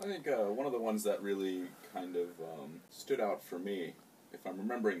 But I think one of the ones that really kind of stood out for me, if I'm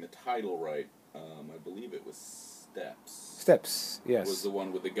remembering the title right, I believe it was Steps. Steps, yes. Was the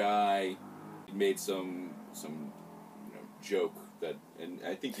one with the guy. He made some joke that, and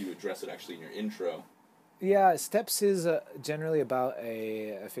I think you address it actually in your intro. Yeah, Steps is generally about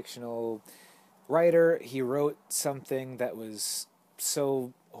a fictional writer. He wrote something that was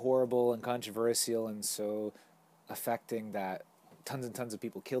so horrible and controversial and so affecting that tons and tons of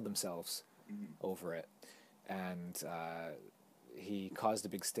people killed themselves over it. And he caused a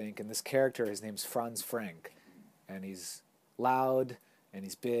big stink. And this character, his name's Franz Frank. And he's loud, and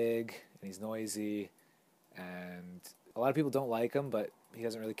he's big, and he's noisy. And a lot of people don't like him, but he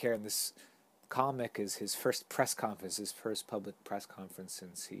doesn't really care. And this comic is his first press conference, his first public press conference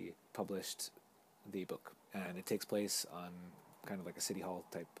since he published the book. And it takes place on kind of like a city hall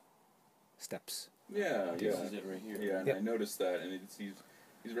type steps. Yeah, This is it right here. Yeah, and Yep. I noticed that, and he's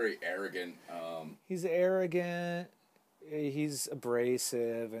very arrogant. He's arrogant, he's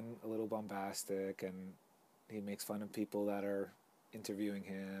abrasive and a little bombastic, and he makes fun of people that are interviewing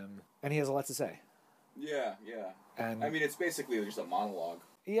him. And he has a lot to say. Yeah. And I mean, it's basically just a monologue.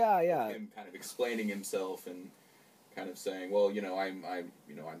 yeah. Him kind of explaining himself and kind of saying, well,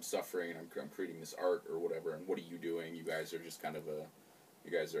 I'm suffering and I'm creating this art or whatever, and what are you doing? You guys are just kind of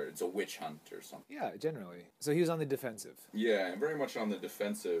it's a witch hunt or something. Yeah, generally. So he was on the defensive. Yeah, and very much on the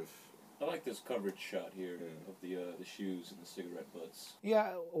defensive. I like this coverage shot here of the shoes and the cigarette butts.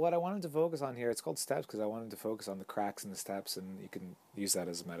 Yeah, what I wanted to focus on here, it's called Steps because I wanted to focus on the cracks in the steps, and you can use that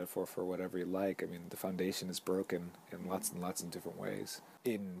as a metaphor for whatever you like. I mean, the foundation is broken in lots and lots of different ways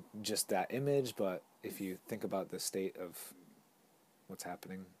in just that image, but if you think about the state of what's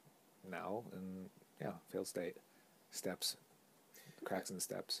happening now, and failed state, steps, cracks in the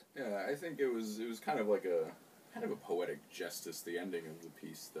steps. Yeah, I think it was kind of like a poetic justice, the ending of the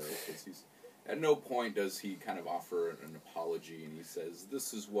piece, though, because at no point does he kind of offer an apology, and he says,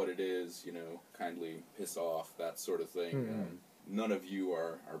 this is what it is, kindly piss off, that sort of thing. None of you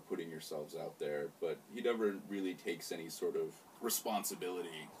are putting yourselves out there, but he never really takes any sort of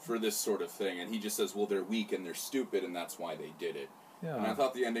responsibility for this sort of thing, and he just says, well, they're weak and they're stupid, and that's why they did it. Yeah. And I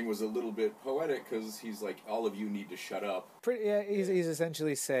thought the ending was a little bit poetic, because he's like, all of you need to shut up. He's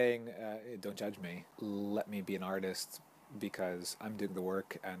essentially saying, don't judge me. Let me be an artist because I'm doing the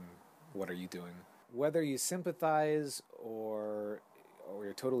work, and what are you doing? Whether you sympathize or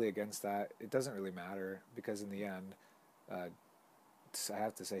you're totally against that, it doesn't really matter, because in the end, I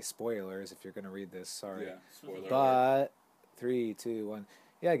have to say spoilers if you're going to read this, sorry. Yeah, spoiler alert. But 3, 2, 1.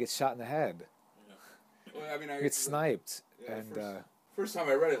 Yeah, he gets shot in the head. Well, I mean, He gets sniped. Yeah, And first time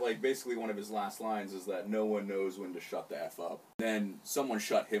I read it, like, basically one of his last lines is that no one knows when to shut the F up. Then someone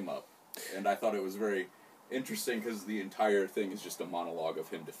shut him up. And I thought it was very interesting because the entire thing is just a monologue of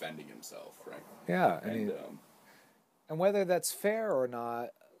him defending himself, right? yeah, And whether that's fair or not,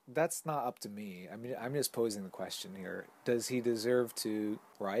 that's not up to me. I mean, I'm just posing the question here. Does he deserve to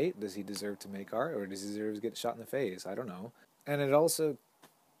write? Does he deserve to make art? Or does he deserve to get shot in the face? I don't know. And it also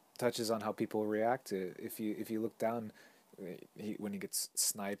touches on how people react to it. If you look down, when he gets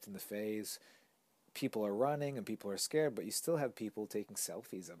sniped in the face, people are running and people are scared, but you still have people taking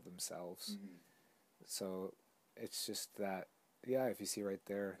selfies of themselves. Mm-hmm. So it's just that, yeah, if you see right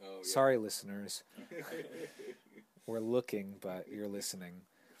there. Oh, yeah. Sorry, listeners. We're looking, but you're listening.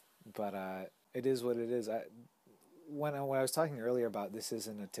 But it is what it is. When I was talking earlier about this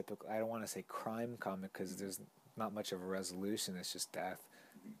isn't a typical, I don't want to say crime comic because there's not much of a resolution. It's just death.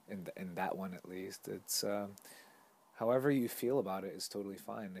 In that one at least, it's however you feel about it is totally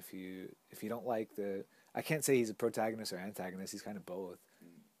fine. If you don't like I can't say he's a protagonist or antagonist. He's kind of both.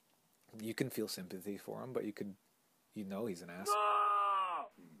 You can feel sympathy for him, but he's an ass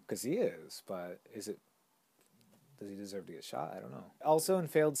because he is. But does he deserve to get shot? I don't know. Also, in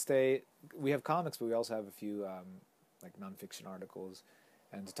Failed State, we have comics, but we also have a few like nonfiction articles.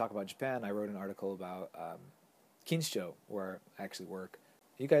 And to talk about Japan, I wrote an article about Kinsho, where I actually work.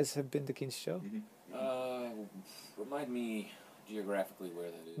 You guys have been to Kinsho? Mm-hmm. Remind me geographically where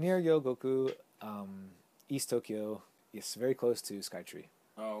that is. Near Yogoku, East Tokyo. Yes, very close to Skytree.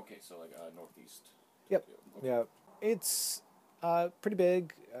 Oh, okay, so like northeast. Yep. Tokyo. Okay. Yeah. It's pretty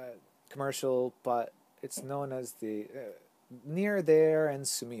big, commercial, but it's known as near there and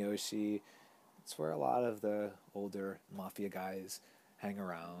Sumiyoshi. It's where a lot of the older mafia guys hang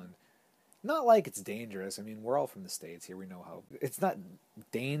around. Not like it's dangerous. I mean, we're all from the States here. We know how... It's not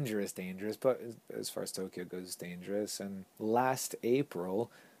dangerous, but as far as Tokyo goes, it's dangerous. And last April,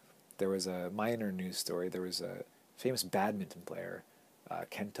 there was a minor news story. There was a famous badminton player,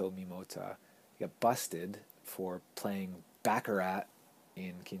 Kento Mimota. He got busted for playing Baccarat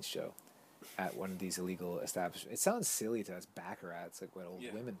in Kinsho at one of these illegal establishments. It sounds silly to us, Baccarat. It's like what old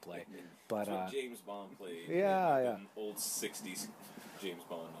women play. But that's what James Bond played. Yeah. In old 60s James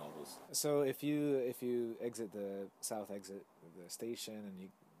Bond novels. So if you exit the south exit of the station and you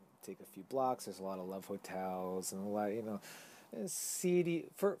take a few blocks, there's a lot of love hotels and a lot, it's seedy.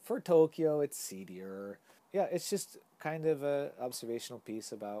 For Tokyo, it's seedier. Yeah, it's just kind of a observational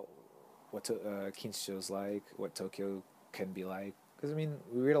piece about what Kinsho's like, what Tokyo can be like. Because, I mean,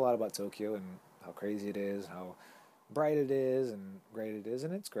 we read a lot about Tokyo and how crazy it is, how bright it is and great it is,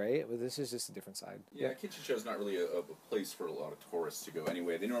 and it's great, but this is just a different side. Yeah, Kinsho is not really a place for a lot of tourists to go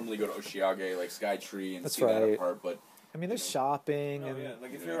anyway. They normally go to Oshiage, like Skytree, and see that apart, but... I mean, there's shopping and... yeah,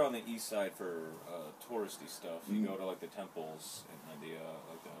 like if you're on the east side for touristy stuff, you go to like the temples and the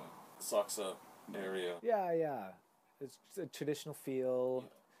Saksa area. Yeah. It's a traditional feel.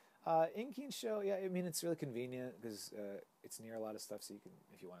 In Kinsho, yeah, I mean, it's really convenient because it's near a lot of stuff, so you can,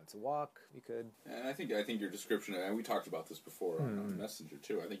 if you wanted to walk, you could. And I think your description, and we talked about this before on Messenger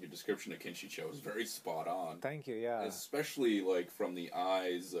too, I think your description of Kinshicho is very spot on. Thank you, yeah. Especially, like, from the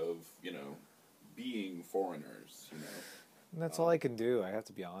eyes of, being foreigners, And that's all I can do, I have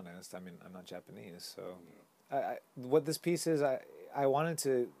to be honest. I mean, I'm not Japanese, so... what this piece is, I wanted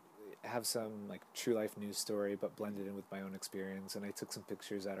to have some like true life news story, but blended in with my own experience, and I took some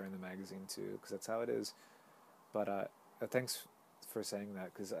pictures that are in the magazine too, because that's how it is. But thanks for saying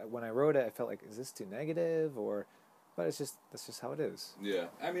that, because when I wrote it, I felt like, is this too negative, or? But that's just how it is. Yeah,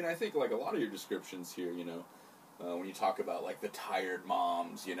 I mean, I think like a lot of your descriptions here, when you talk about like the tired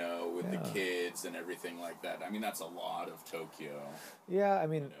moms, with the kids and everything like that. I mean, that's a lot of Tokyo. Yeah, I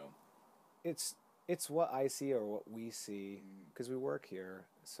mean, it's what I see or what we see, because we work here.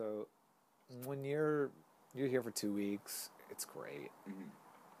 So when you're here for 2 weeks, it's great.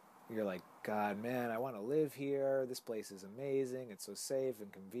 Mm-hmm. You're like, God, man, I want to live here. This place is amazing. It's so safe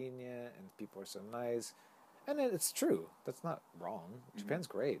and convenient, and people are so nice. And it's true. That's not wrong. Japan's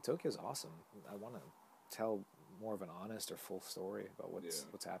great. Tokyo's awesome. I want to tell more of an honest or full story about what's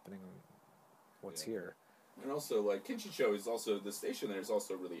happening and what's here. And also, like, Kinshicho is also, the station there is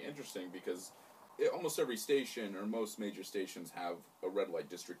also really interesting because almost every station or most major stations have a red light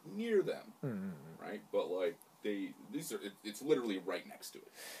district near them, right? But like it's literally right next to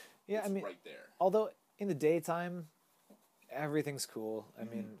it. Yeah, it's I mean, right there. Although in the daytime, everything's cool. I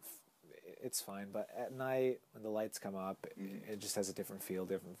mean, it's fine. But at night, when the lights come up, it just has a different feel,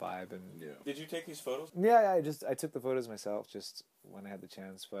 different vibe. And Did you take these photos? Yeah, I took the photos myself just when I had the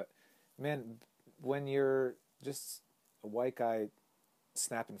chance. But man, when you're just a white guy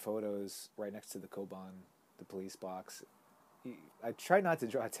snapping photos right next to the Koban, the police box. I try not to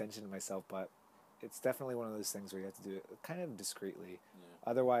draw attention to myself, but it's definitely one of those things where you have to do it kind of discreetly. Yeah.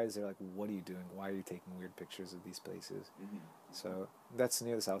 Otherwise, they're like, "What are you doing? Why are you taking weird pictures of these places?" Mm-hmm. So that's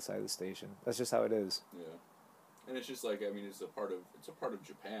near the south side of the station. That's just how it is. Yeah. And it's just like, I mean, it's a part of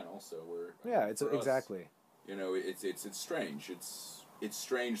Japan also, where Yeah, it's for us, exactly. you know, it's strange. It's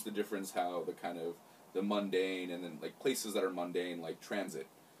strange the difference how the kind of the mundane and then like places that are mundane like transit,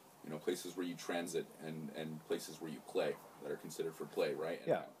 you know, places where you transit and places where you play that are considered for play, right? And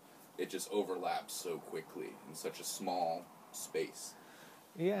Yeah. how it just overlaps so quickly in such a small space.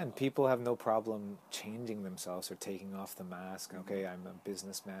 Yeah, and people have no problem changing themselves or taking off the mask. Okay, I'm a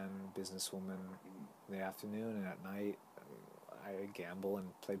businessman, businesswoman in the afternoon, and at night I gamble and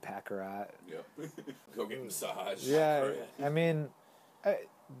play baccarat. Yep. Go get a massage. Yeah, I mean,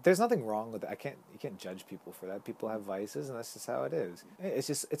 there's nothing wrong with it. You can't judge people for that. People have vices, and that's just how it is.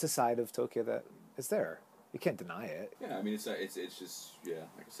 It's a side of Tokyo that is there. You can't deny it. Yeah, I mean, it's just, yeah,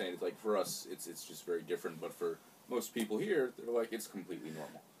 like I'm saying, it's like for us, it's just very different, but for most people here, they're like, it's completely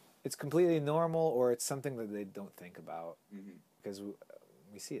normal. It's completely normal, or it's something that they don't think about, Mm-hmm. because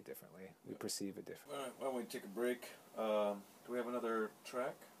we see it differently. We perceive it differently. All right, why don't we take a break? Do we have another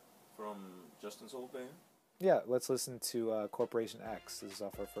track from Justin's old band? Yeah, let's listen to Corporation X. This is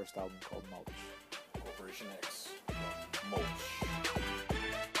off our first album called Mulch. Corporation X from Mulch.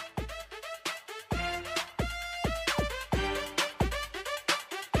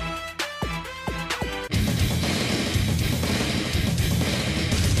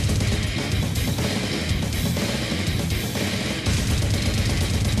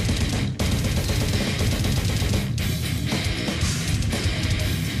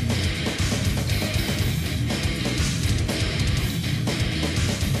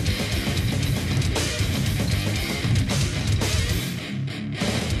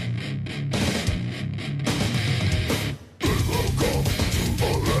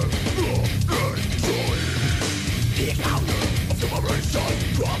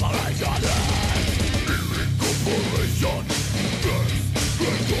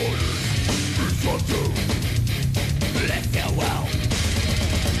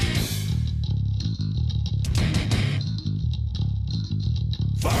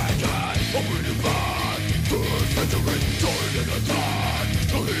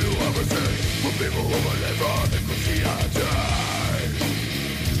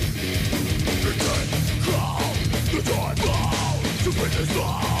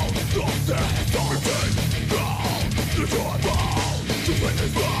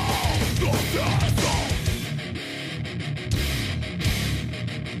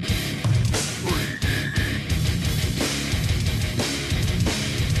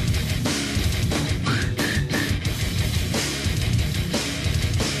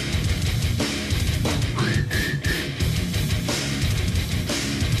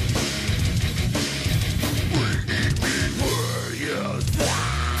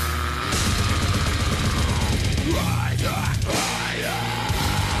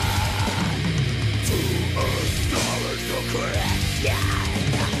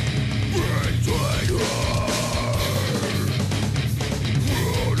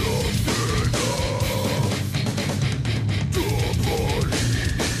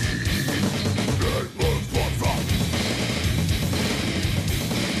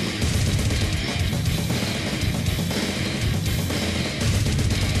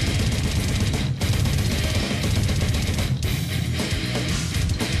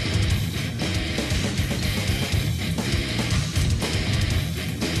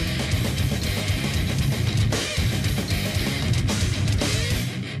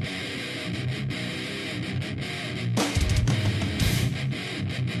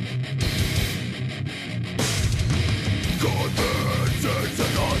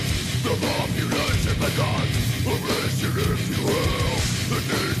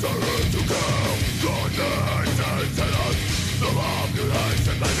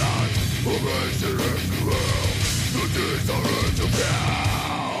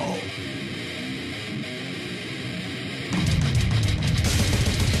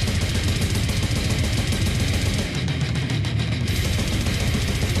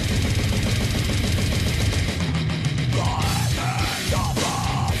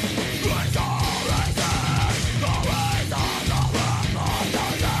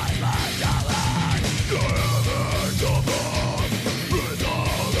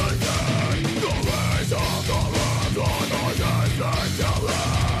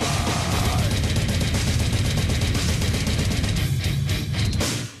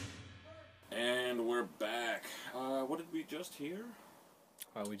 What did we just hear?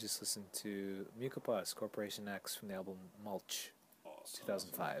 We just listened to Mucopus, Corporation X from the album Mulch, Awesome.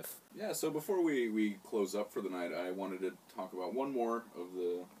 2005. Yeah, so before we close up for the night, I wanted to talk about one more of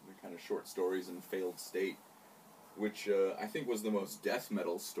the kind of short stories in Failed State, which I think was the most death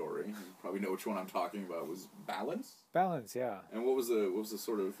metal story. You probably know which one I'm talking about. Was Balance? Balance, yeah. And what was the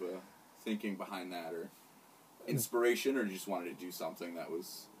sort of thinking behind that, or inspiration, or you just wanted to do something that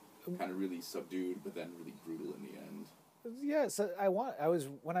was kind of really subdued, but then really brutal in the end? Yeah, so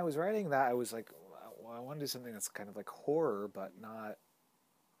when I was writing that, I was like, well, I want to do something that's kind of like horror, but not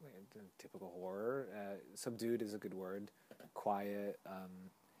typical horror. Subdued is a good word. Quiet.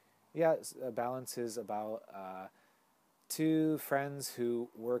 Balance is about two friends who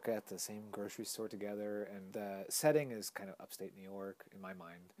work at the same grocery store together, and the setting is kind of upstate New York, in my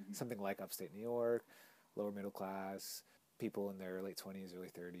mind. Mm-hmm. Something like upstate New York, lower middle class, people in their late 20s, early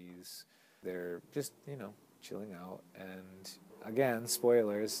 30s. They're just, chilling out. And again,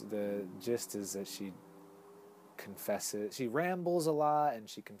 spoilers, the gist is that she rambles a lot, and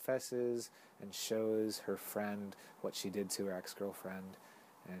she confesses and shows her friend what she did to her ex-girlfriend.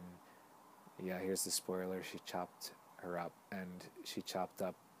 And yeah, here's the spoiler, she chopped her up, and she chopped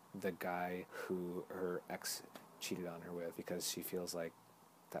up the guy who her ex cheated on her with, because she feels like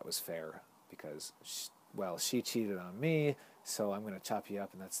that was fair, because she cheated on me, so I'm going to chop you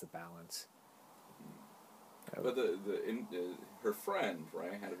up, and that's the balance. But her friend,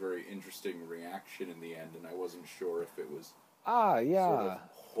 right, had a very interesting reaction in the end, and I wasn't sure if it was sort of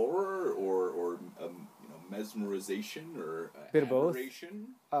horror or mesmerization or bit of both.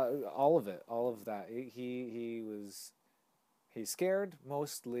 adoration. All of it, all of that. He's scared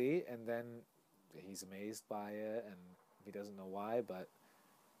mostly, and then he's amazed by it, and he doesn't know why. But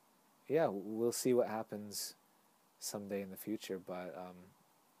yeah, we'll see what happens someday in the future. But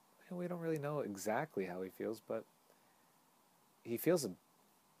we don't really know exactly how he feels, but he feels a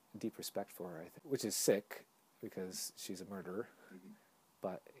deep respect for her, I think, which is sick because she's a murderer. Mm-hmm.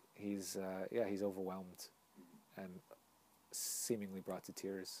 But he's overwhelmed and seemingly brought to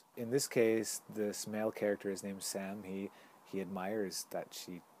tears. In this case, this male character is named Sam. He admires that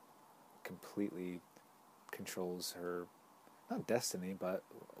she completely controls her, not destiny, but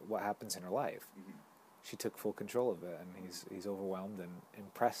what happens in her life. Mm-hmm. She took full control of it, and he's overwhelmed and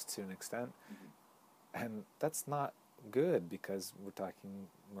impressed to an extent. Mm-hmm. And that's not good, because we're talking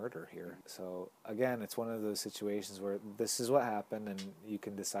murder here. So again, it's one of those situations where this is what happened, and you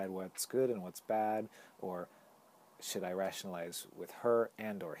can decide what's good and what's bad, or should I rationalize with her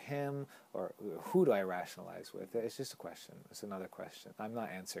and or him, or who do I rationalize with? It's just a question. It's another question. I'm not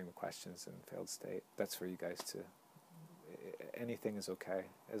answering the questions in Failed State. That's for you guys to... Anything is okay,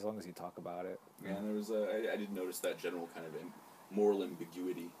 as long as you talk about it. Yeah, and there was I did notice that general kind of moral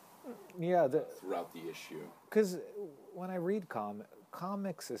ambiguity throughout the issue. Because when I read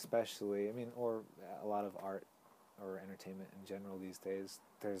comics especially, or a lot of art or entertainment in general these days,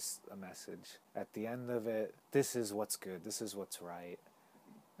 there's a message. At the end of it, this is what's good, this is what's right.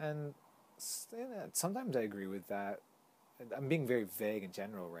 And sometimes I agree with that. I'm being very vague in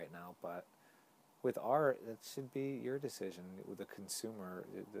general right now, but with art, it should be your decision. With the consumer,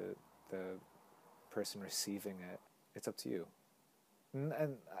 the person receiving it, it's up to you.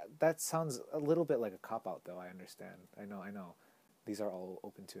 And that sounds a little bit like a cop-out, though, I understand. I know. These are all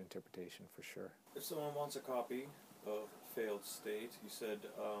open to interpretation, for sure. If someone wants a copy of Failed State, you said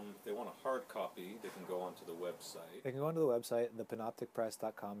if they want a hard copy, they can go onto the website. They can go onto the website,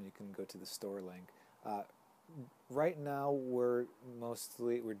 thepanopticpress.com. You can go to the store link. Right now, we're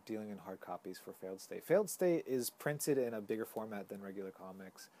dealing in hard copies for Failed State. Failed State is printed in a bigger format than regular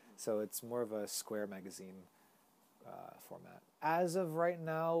comics, so it's more of a square magazine format. As of right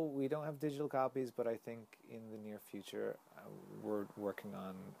now, we don't have digital copies, but I think in the near future, we're working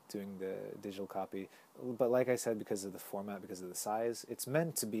on doing the digital copy. But like I said, because of the format, because of the size, it's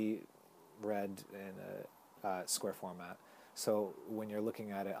meant to be read in a square format. So when you're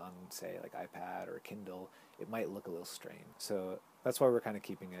looking at it on, say, like iPad or Kindle, it might look a little strange. So that's why we're kind of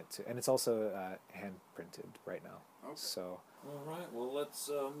keeping it to, and it's also hand printed right now. Okay. So. All right. Well, let's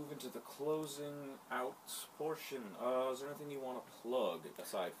move into the closing out portion. Is there anything you want to plug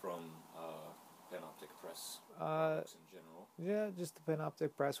aside from Panoptic Press products in general? Yeah, just the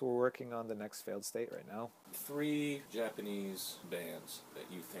Panoptic Press. We're working on the next Failed State right now. 3 Japanese bands that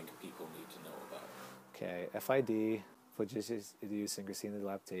you think people need to know about. Okay, FID. Flagitious Idiosyncrasy and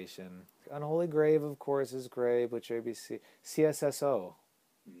Dilapidation. Unholy Grave, of course, is great. Butcher ABC. CSSO.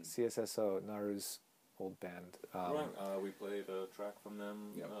 CSSO, Naru's old band. Right, we played a track from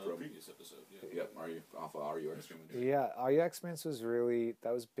them from previous episode. Yeah. Yep, RU Experiments. Yeah, RU Experiments was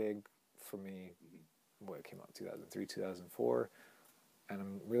that was big for me. It came out 2003, 2004. and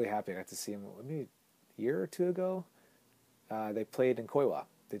I'm really happy I got to see them maybe a year or two ago. They played in Koiwa.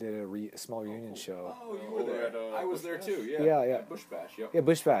 They did a small reunion show. Oh, you were there. I was there too. Yeah. Yeah. At Bush Bash. Yep. Yeah,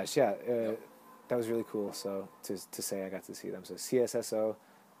 Bush Bash. Yeah, that was really cool. So to say I got to see them. So CSSO,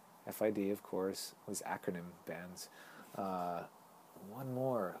 FID, of course, these acronym bands. One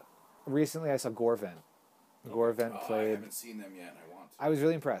more. Recently, I saw Gorvent. Gorvent played. I haven't seen them yet. I want to. I was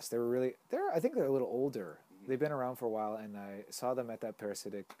really impressed. I think they're a little older. They've been around for a while, and I saw them at that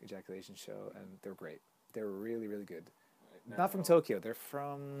Parasitic Ejaculation show, and they're great. They're really, really good. Right, Not from Tokyo. They're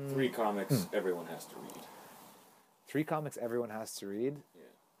from... 3 comics everyone has to read. 3 comics everyone has to read. Yeah.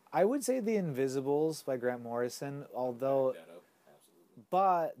 I would say The Invisibles by Grant Morrison, although... Back that up. Absolutely.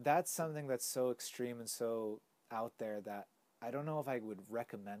 But that's something that's so extreme and so out there that I don't know if I would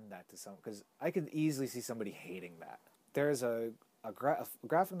recommend that to someone, because I could easily see somebody hating that. There's a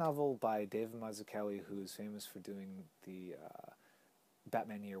graphic novel by David Mazzucchelli, who's famous for doing the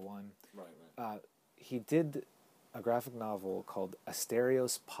Batman Year One. Right. He did a graphic novel called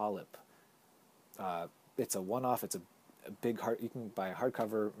Asterios Polyp. It's a one-off. It's a big you can buy a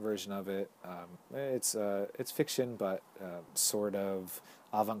hardcover version of it. It's fiction, but sort of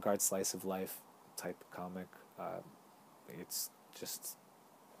avant-garde slice of life type comic. It's just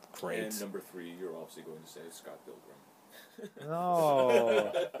great. And number 3, you're obviously going to say Scott Pilgrim.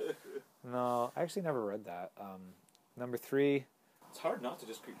 No, I actually never read that. Number 3. It's hard not to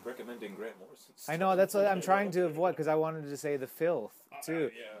just keep recommending Grant Morrison stuff. I know, that's what I'm trying to avoid, because I wanted to say The Filth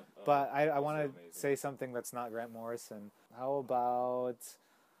too. Yeah. But I want so to amazing. say something that's not Grant Morrison. How about...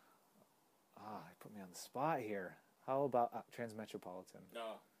 you put me on the spot here. How about Transmetropolitan?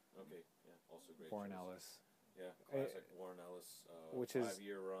 No. Okay. Yeah. Also great. Warren choice. Ellis. Yeah. Classic Warren Ellis. Which is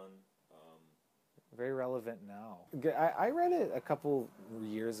 5-year run. Very relevant now. I read it a couple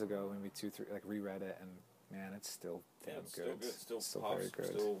years ago, maybe 2, 3, like reread it, and man, it's still damn it's good. Still Still pops, very good.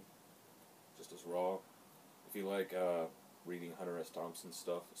 Still just as raw. If you like reading Hunter S. Thompson's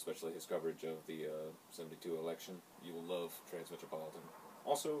stuff, especially his coverage of the 72 election, you will love Transmetropolitan.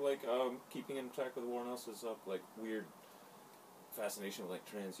 Also, like keeping in track with Warren Ellis's like weird fascination with like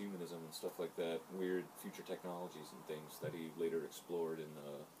transhumanism and stuff like that, weird future technologies and things that he later explored in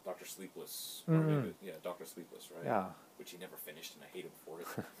Dr. Sleepless. Yeah, Dr. Sleepless, right? Yeah. Which he never finished, and I hate him for it.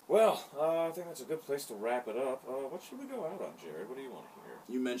 Well, I think that's a good place to wrap it up. What should we go out on, Jared? What do you want to hear?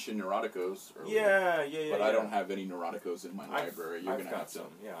 You mentioned Neuroticos earlier. Yeah. But I don't have any Neuroticos in my library. You're I've gonna got have to.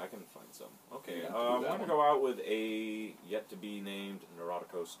 some. Yeah, I can find some. Okay, You have to I'm do that going to one. go out with a yet-to-be-named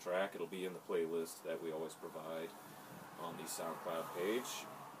Neuroticos track. It'll be in the playlist that we always provide on the SoundCloud page.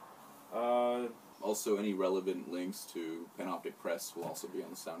 Also, any relevant links to Panoptic Press will also be on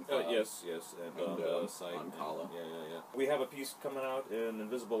the SoundCloud. Yes, and on the site. on Kala. Yeah. We have a piece coming out in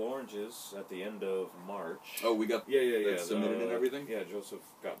Invisible Oranges at the end of March. Oh, we got Yeah. submitted and everything? Yeah, Joseph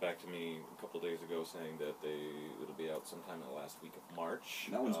got back to me a couple days ago saying that it'll be out sometime in the last week of March.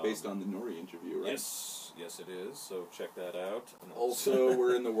 That one's based on the Nori interview, right? Yes, it is. So check that out. Also,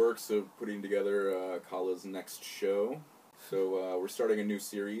 we're in the works of putting together Kala's next show. So we're starting a new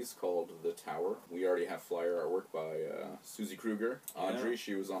series called The Tower. We already have flyer artwork by Susie Kruger. Audrey,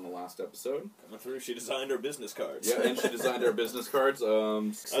 she was on the last episode. Coming through, she designed our business cards. Yeah, and she designed our business cards.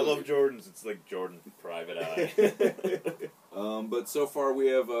 I love Jordan's. It's like Jordan Private Eye. But so far we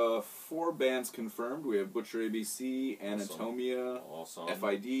have 4 bands confirmed. We have Butcher ABC, Anatomia, Awesome.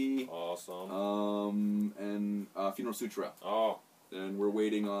 FID, Awesome. and Funeral Sutra. Oh. And we're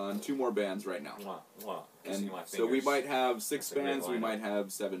waiting on 2 more bands right now. Mwah. And my so we fingers. might have 6 That's a great bands, we lineup. might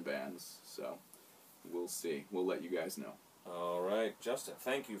have 7 bands. So we'll see. We'll let you guys know. All right, Justin,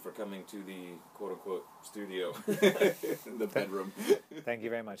 thank you for coming to the quote-unquote studio. The bedroom. Thank you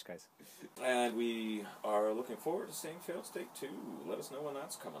very much, guys. And we are looking forward to seeing Failed State 2. Let us know when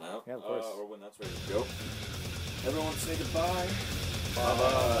that's coming out. Yeah, of course. Or when that's ready to go. Everyone say goodbye.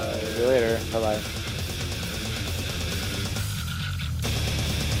 Bye-bye. See you later. Bye-bye.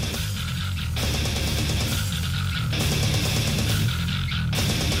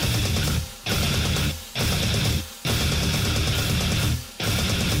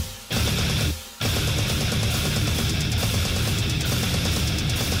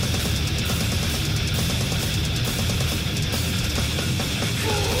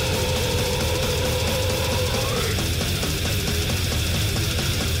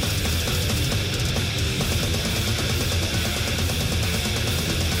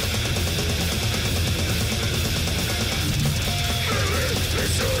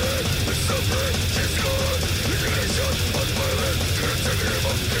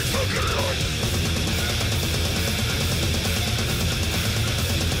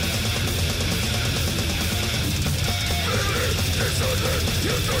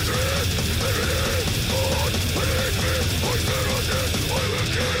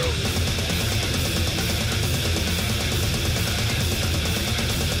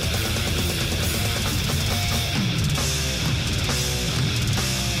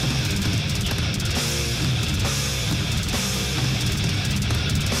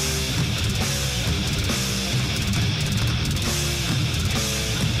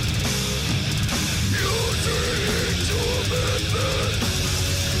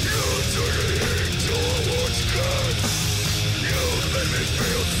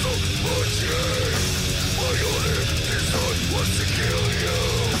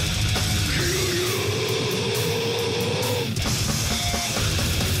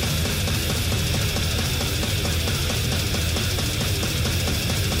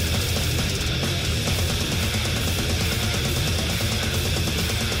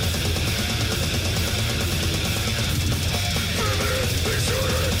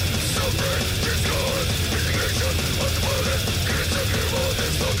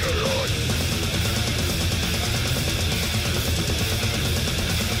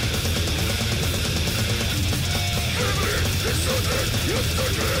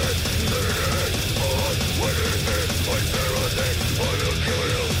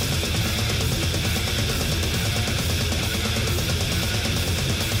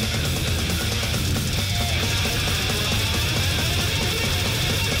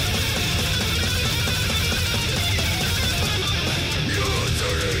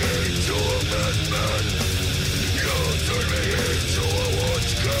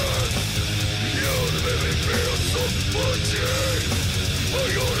 My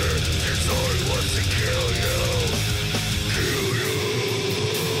God.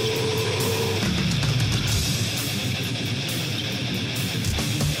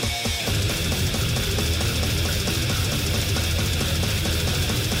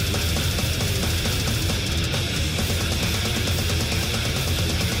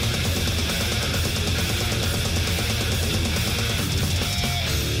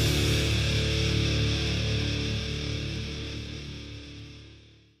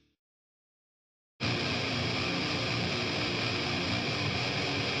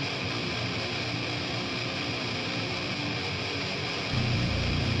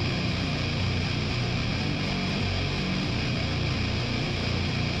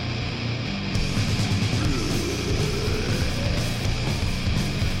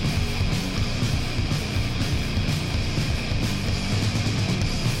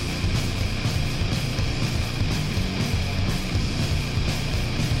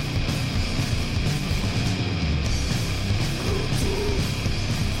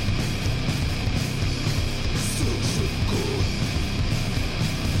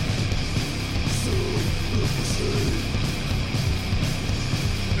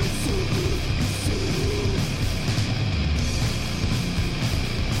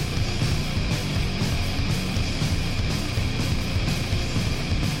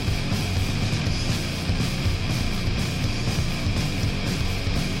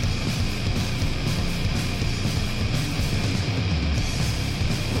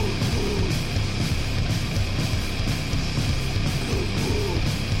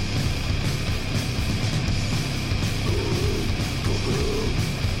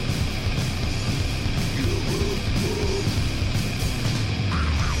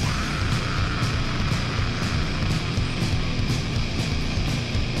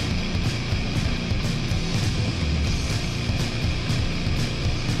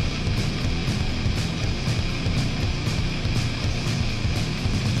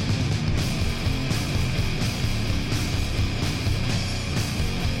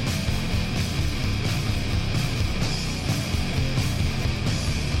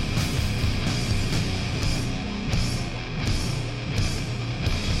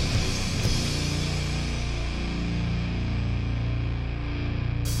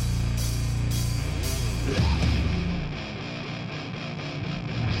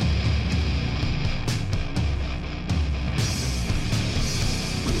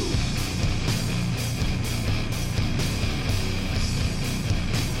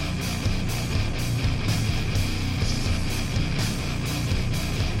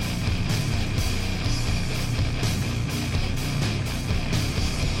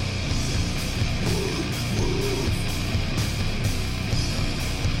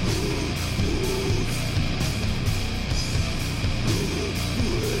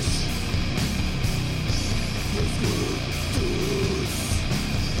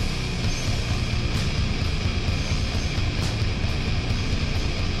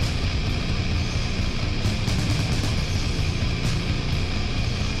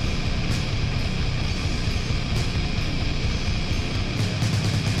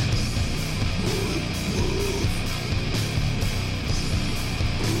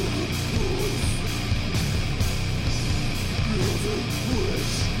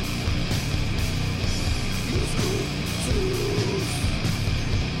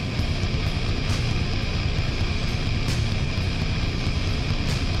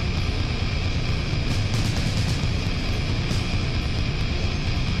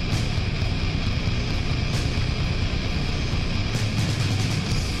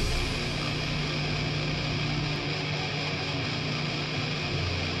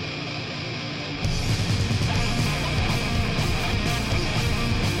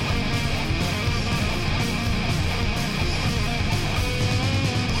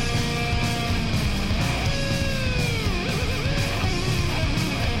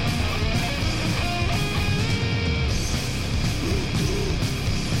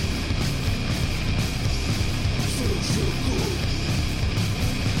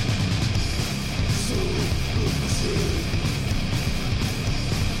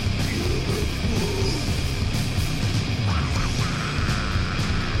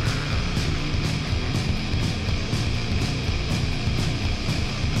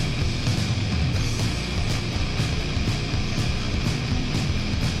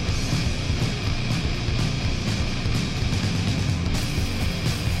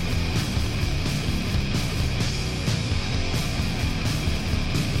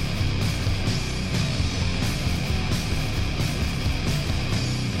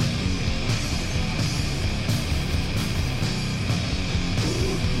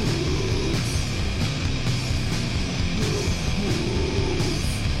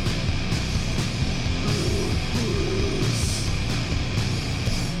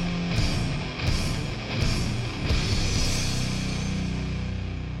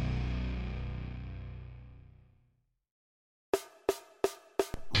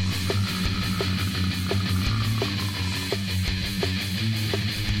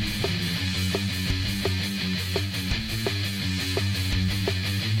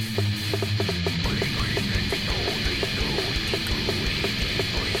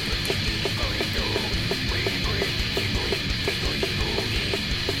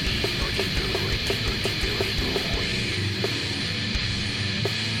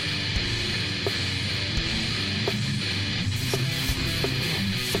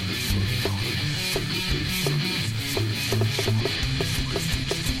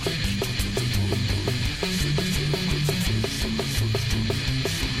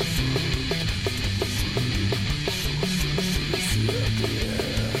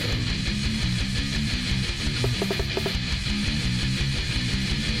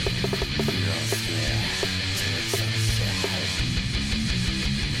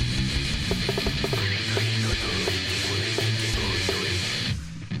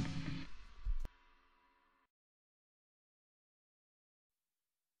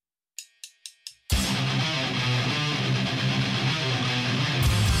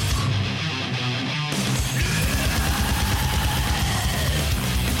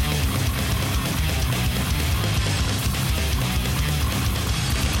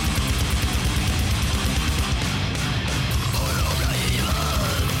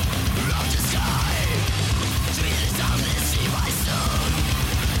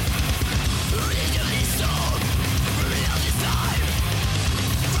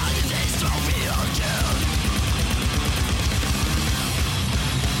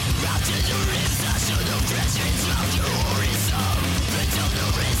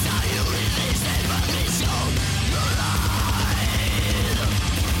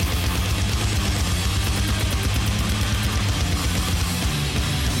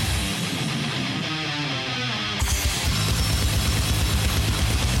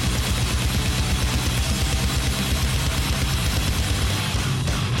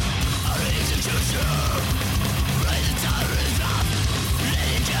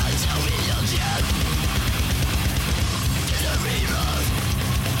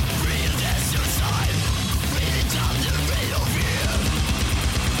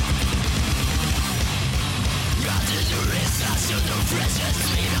 Precious,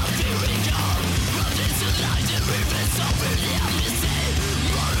 we are fearing God. Runs into light and we've been suffering the